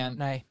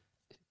 Timingen,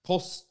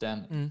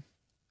 posten.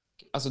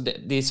 Alltså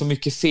det är så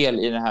mycket fel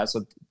i det här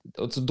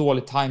och så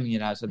dålig timing i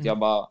det här så att jag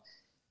bara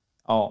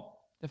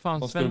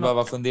de skulle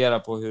behöva fundera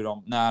på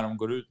när de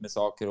går ut med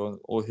saker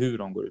och hur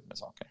de går ut med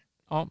saker.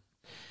 Ja.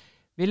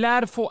 Vi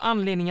lär få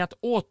anledning att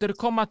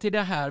återkomma till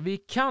det här. Vi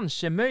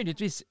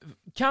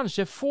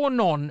kanske får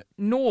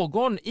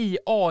någon i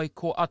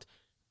AIK att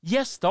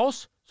gästa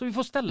oss så vi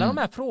får ställa de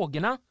här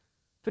frågorna.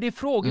 För det är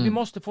frågor vi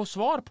måste få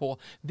svar på.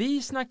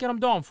 Vi snackar om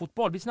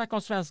damfotboll, vi snackar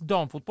om svensk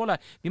damfotboll här.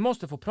 Vi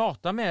måste få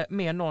prata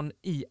med någon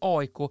i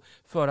AIK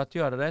för att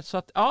göra det. Så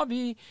att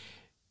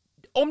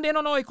om det är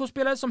någon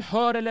AIK-spelare som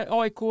hör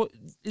eller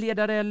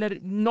AIK-ledare eller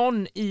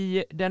någon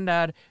i den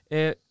där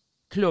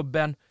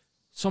klubben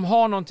som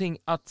har någonting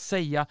att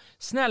säga,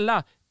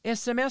 snälla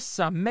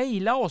smsa,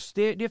 mejla oss,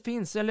 det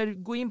finns, eller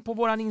gå in på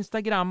våran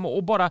Instagram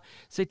och bara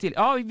säg till,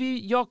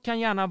 jag kan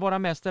gärna vara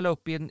med, ställa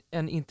upp i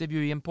en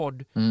intervju i en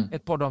podd,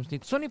 ett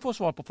poddavsnitt, så ni får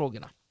svar på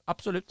frågorna,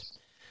 absolut.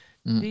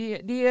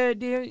 Det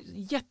är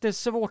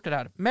jättesvårt det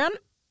där, men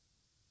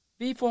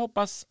vi får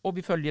hoppas och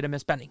vi följer det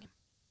med spänning.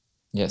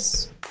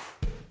 Yes.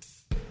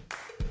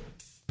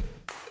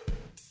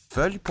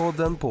 Följ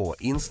podden på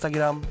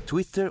Instagram,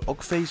 Twitter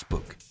och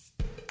Facebook.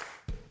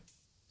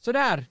 Så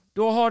där,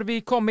 då har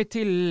vi kommit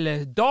till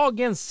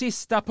dagens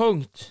sista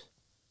punkt.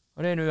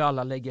 Och det är nu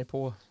alla lägger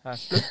på här.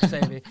 Slut,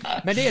 säger vi.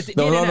 Men det är,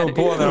 de la nog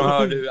på när de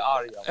hörde hur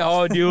arg jag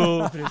var. Ja,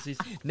 jo, precis.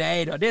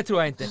 Nej då, det tror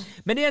jag inte.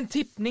 Men det är en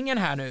tippningen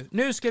här nu.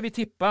 Nu ska vi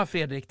tippa,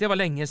 Fredrik. Det var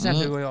länge sedan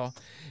du och jag.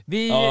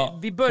 Vi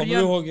börjar... Kommer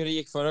du ihåg hur det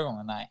gick förra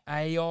gången?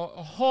 Nej, jag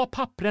har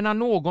papperna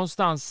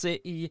någonstans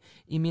i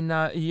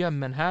mina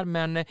gömmen här,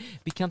 men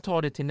vi kan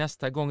ta det till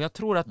nästa gång. Jag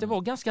tror att det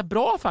var ganska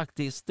bra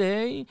faktiskt.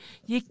 Det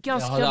gick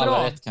ganska bra. Jag hade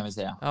alla rätt, kan vi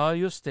säga. Ja,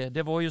 just det.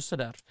 Det var just så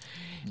där.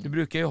 Du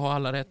brukar ju ha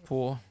alla rätt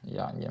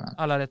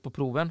på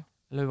proven.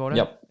 Eller hur var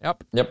det?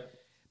 Japp.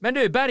 Men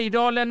du,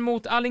 Bergdalen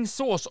mot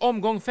Alingsås,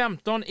 omgång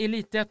 15,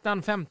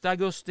 Elitettan 5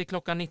 augusti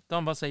klockan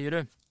 19. Vad säger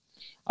du?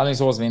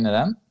 Alingsås vinner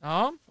den.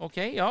 Ja,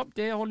 okej. Ja,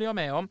 det håller jag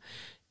med om.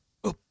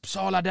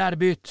 Uppsala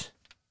derbyt.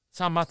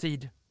 Samma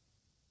tid.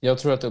 Jag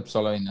tror att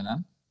Uppsala vinner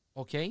den.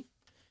 Okej.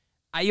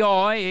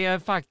 Jag är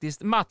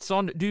faktiskt...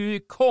 Mattsson, du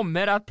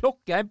kommer att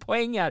plocka en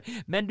poäng här.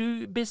 Men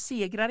du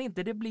besegrar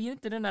inte. Det blir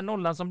inte den där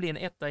nollan som blir en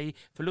etta i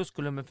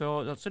förlustkolumnen.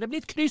 Så det blir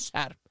ett kryss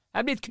här.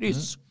 Här blir ett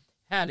kryss.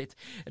 Härligt.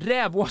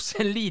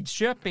 Rävåsen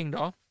Lidköping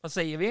då? Vad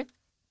säger vi?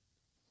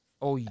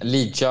 Oj.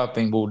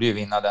 Lidköping borde ju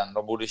vinna den.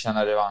 De borde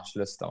känna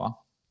revanschlusta,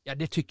 va? Ja,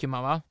 det tycker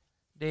man, va?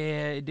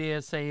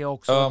 Det säger jag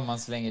också. Man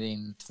slänger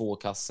in 2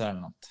 kassar eller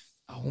något.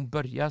 Ja, hon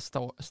börjar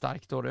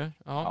starkt då, du.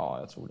 Ja,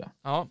 jag tror det.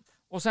 Ja.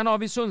 Och sen har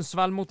vi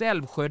Sundsvall mot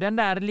Älvsjö. Den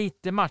där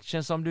lite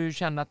matchen som du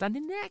känner att den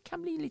där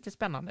kan bli lite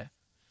spännande.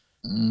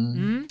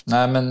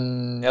 Nej,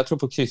 men jag tror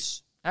på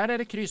kryss. Här är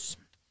det kryss.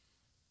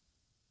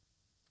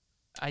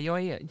 Ja,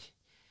 jag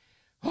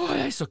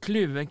är så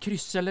kluven.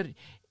 Kryss eller...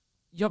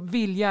 Jag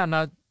vill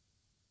gärna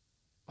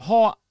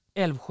ha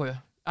Älvsjö.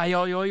 Ja,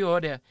 jag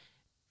gör det.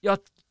 Jag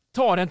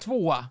tar en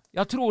 2.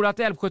 Jag tror att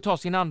Älvsjö tar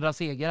sin andra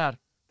seger här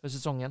för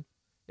säsongen.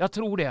 Jag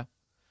tror det.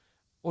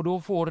 Och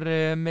då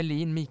får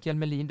Mikael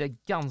Melin det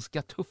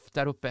ganska tufft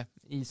där uppe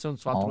i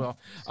Sundsvall, tror jag.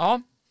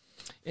 Ja.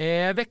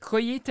 Växjö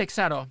Jitex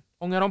här då.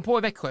 Ångar de på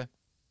i Växjö?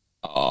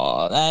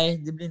 Ja, nej,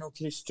 det blir nog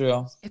kryss, tror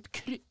jag. Ett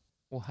kryss?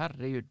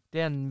 Herregud,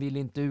 den vill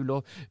inte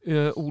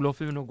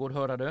Olof Unogård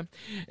höra du.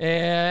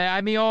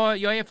 Men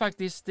jag är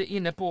faktiskt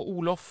inne på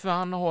Olof.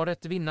 Han har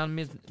ett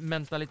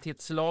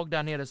vinnarmentalitetslag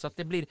där nere, så att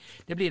det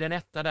blir en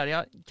etta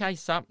där.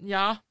 Kajsa,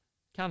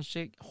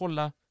 kanske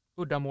hålla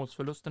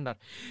uddamålsförlusten där.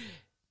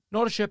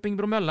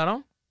 Norrköping-Bromölla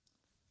då?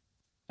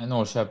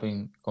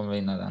 Norrköping kommer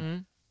vinna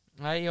den.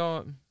 Nej,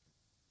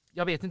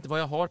 jag vet inte vad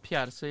jag har,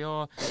 Pierre, så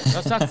jag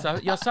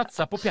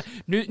satsar på Pierre.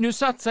 Nu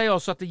satsar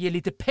jag så att det ger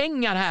lite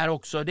pengar här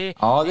också. Det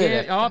är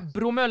rätt. Ja,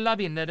 Bromölla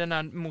vinner den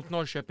här mot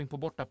Norrköping på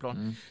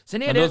bortaplan.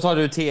 Sen är men då tar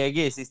du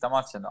TG i sista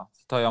matchen då.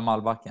 Så tar jag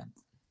Malbacken.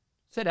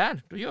 Så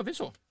där, då gör vi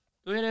så.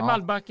 Då är det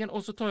Malbacken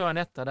och så tar jag en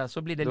etta där,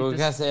 så blir det då lite... Då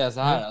kan jag säga så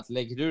här, att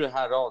lägger du det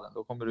här raden,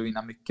 då kommer du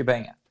vinna mycket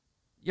pengar.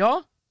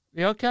 Ja,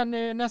 jag kan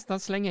nästan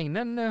slänga in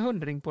en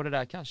 100 på det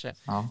där kanske.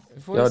 Ja,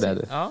 gör det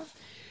du. Ja.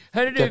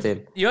 Hörru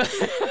du,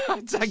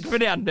 tack för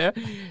den du.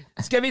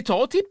 Ska vi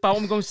ta och tippa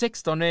omgång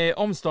 16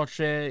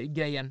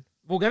 omstartsgrejen?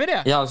 Vågar vi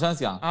det? I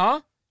Allsvenskan?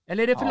 Ja.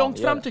 Eller är det för långt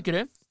fram, tycker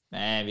du?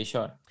 Nej, vi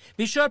kör.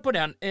 Vi kör på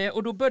den.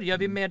 Och då börjar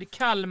vi med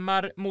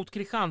Kalmar mot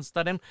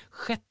Kristianstad den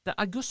 6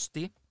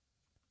 augusti.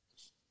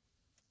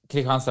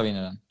 Kristianstad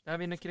vinner den. Där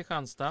vinner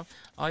Kristianstad.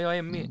 Ja, jag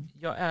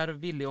är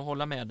villig att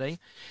hålla med dig.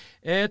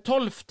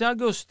 12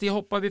 augusti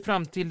hoppar vi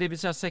fram till, det vill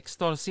säga 6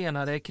 dagar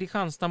senare.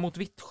 Kristianstad mot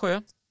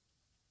Vittsjö.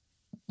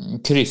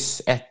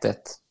 Kryss 1-1.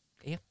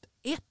 1-1.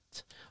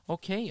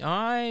 Okej,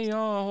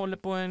 jag håller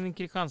på en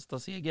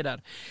Kristianstad-seger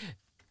där.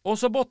 Och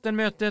så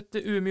bottenmötet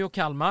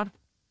Umeå-Kalmar.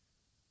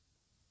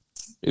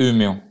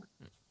 Umeå.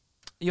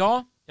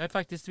 Ja, jag är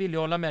faktiskt villig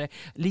att hålla med dig.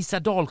 Lisa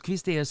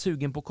Dahlqvist är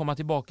sugen på att komma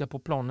tillbaka på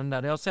planen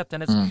där. Jag har sett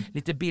hennes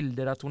lite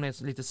bilder att hon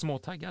är lite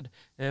småtaggad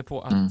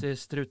på att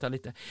struta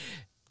lite.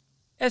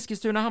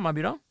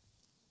 Eskilstuna-Hammarby då?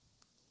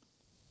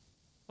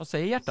 Vad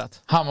säger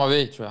hjärtat?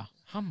 Hammarby, tror jag.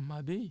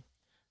 Hammarby?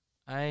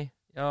 Nej,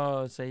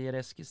 jag säger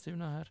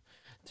Eskilstuna här.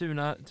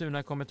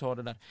 Tuna kommer ta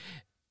det där.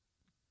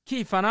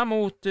 Kifarna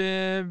mot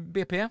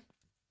BP?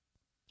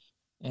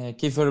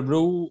 KIF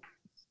Örebro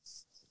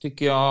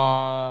tycker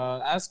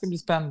jag ska bli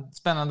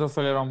spännande att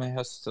följa dem i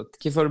höst. Så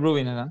KIF Örebro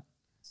vinner den.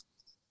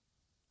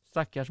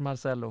 Stackars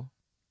Marcello.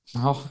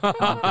 Ja,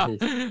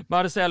 precis.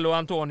 Marcello och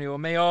Antonio.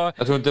 Men jag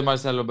tror inte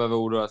Marcello behöver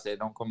oroa sig.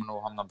 De kommer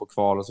nog hamna på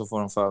kval och så får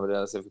de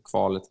förbereda sig för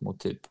kvalet mot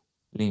typ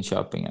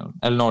Linköping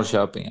eller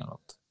Norrköping eller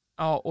något.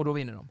 Ja, och då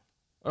vinner de.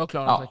 Och då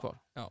klarar de sig kvar.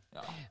 Ja.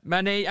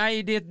 Men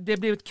nej, det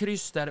blev ett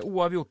kryss där.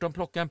 Oavgjort. De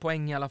plockar en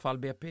poäng i alla fall,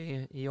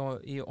 BP,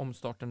 i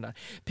omstarten där.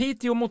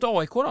 Piteå mot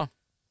AIK då?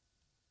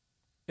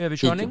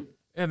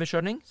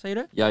 Överkörning, säger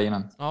du?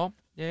 Jajamän. Ja,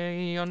 jag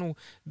är nog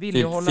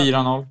villig att hålla...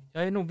 4-0.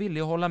 Jag är nog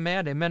villig att hålla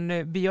med dig,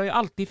 men vi har ju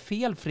alltid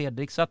fel,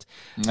 Fredrik, så att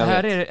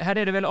här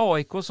är det väl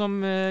AIK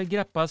som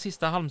greppar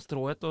sista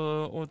halmstrået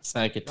och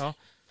säkert. Ja.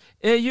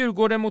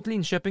 Djurgården mot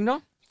Linköping då?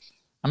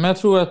 Ja, men jag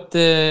tror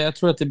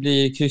att det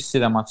blir kryss i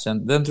den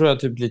matchen. Den tror jag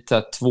typ blir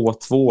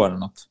 2-2 eller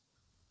något.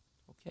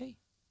 Okej.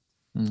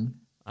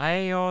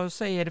 Nej, jag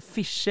säger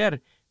Fischer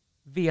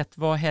vet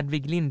vad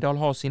Hedvig Lindahl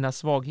har sina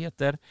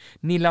svagheter.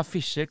 Nilla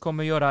Fischer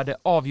kommer göra det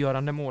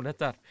avgörande målet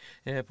där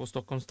på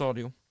Stockholms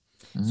stadion.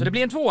 Så det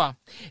blir en 2.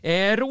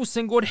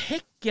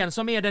 Rosengård-Häcken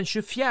som är den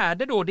 24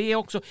 då, det är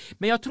också,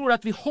 men jag tror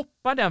att vi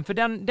hoppar den, för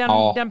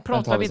den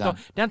pratar vi inte om.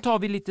 Den tar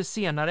vi lite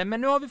senare,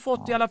 men nu har vi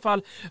fått i alla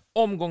fall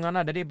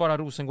omgångarna där det är bara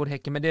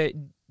Rosengård-Häcken, men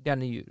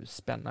den är ju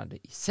spännande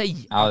i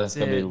sig. Ja, det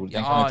ska bli roligt.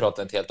 Den kan vi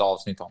prata ett helt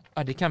avsnitt om.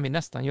 Ja, det kan vi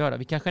nästan göra.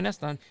 Vi kanske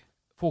nästan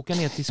får åka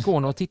ner till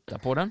Skåne och titta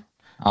på den.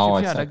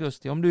 24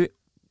 augusti. Är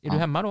du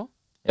hemma då?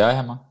 Jag är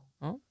hemma.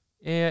 Ja.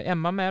 Är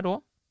Emma med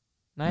då?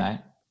 Nej.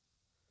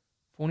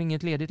 Får hon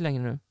inget ledigt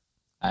längre nu?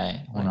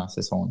 Nej, hon har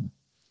säsong.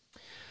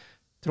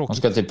 Tråkigt. Hon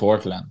ska till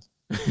Portland.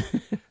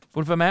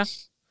 Får du för med?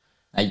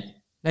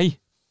 Nej,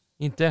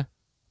 inte.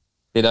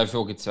 Det är därför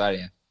jag åker till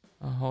Sverige.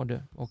 Jaha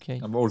du, okej.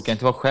 Jag orkar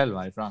inte vara själv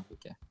här i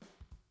Frankrike.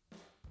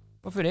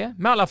 Varför det?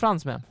 Med alla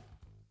fransmän?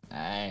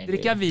 Nej.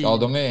 Dricka vin. Ja,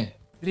 de är...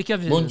 Dricka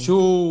vin.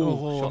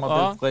 Bonjour, je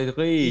m'appelle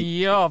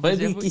Frédéric. Ja,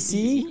 Frédéric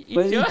ici.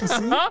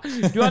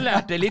 Du har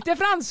lärt dig lite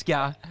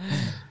franska.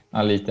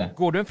 Ja, lite.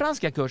 Går du en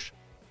franska kurs?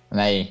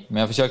 Nej, men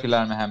jag försöker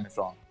lära mig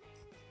hemifrån.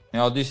 Men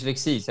jag har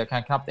dyslexi, så jag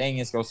kan knappt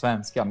engelska och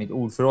svenska. Mitt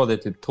ordförråd är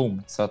typ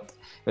tomt, så att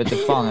jag vet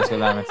inte fan jag ska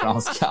lära mig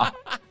franska.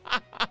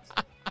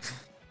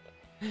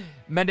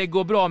 Men det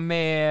går bra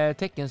med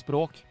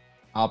teckenspråk?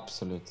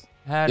 Absolut.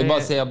 Här det är bara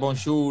att säga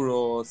bonjour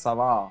och ça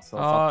va, så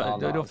fattar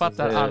alla. Då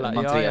fattar alla.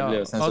 Man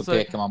trevlig och sen så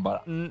pekar man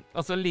bara.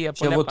 Och så ler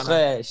på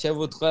läpparna. Je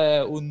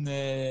voudrais un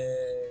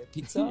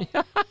pizza.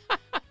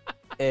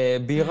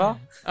 Bira.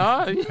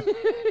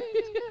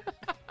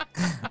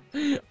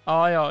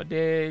 Ja,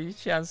 det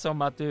känns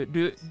som att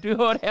du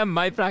hör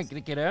hemma i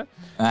Frankrike, du.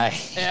 Nej.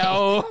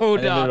 Jo,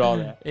 det är bra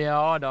det.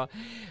 Ja då.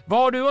 Vad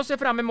har du att se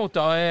fram emot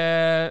då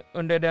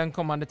under den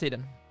kommande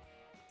tiden?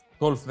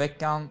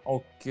 Golfveckan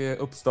och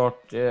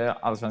uppstart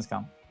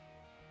Allsvenskan.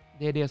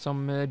 Det är det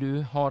som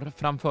du har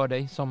framför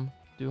dig, som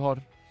du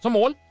har som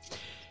mål.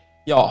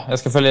 Ja, jag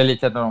ska följa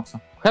lite där också.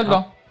 Själv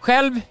då?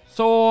 Själv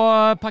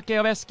så packar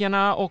jag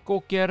väskorna och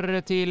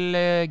åker till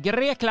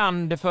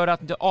Grekland för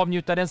att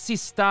avnjuta den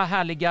sista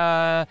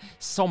härliga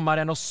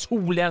sommaren och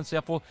solen, så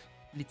jag får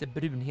lite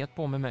brunhet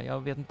på mig med. Jag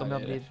vet inte om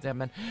jag blir det,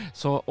 men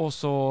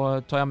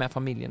så tar jag med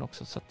familjen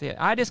också, så att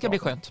det ska bli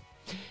skönt.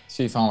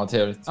 Fy fan vad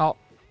trevligt. Ja.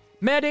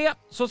 Med det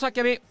så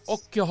tackar vi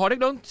och ha det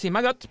lugnt,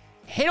 simma gött.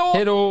 Hej då!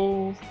 Hej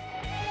då!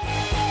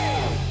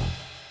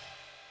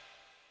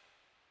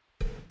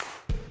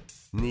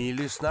 Ni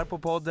lyssnar på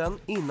podden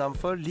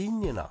Innanför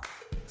linjerna.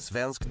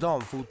 Svensk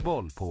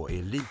damfotboll på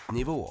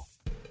elitnivå.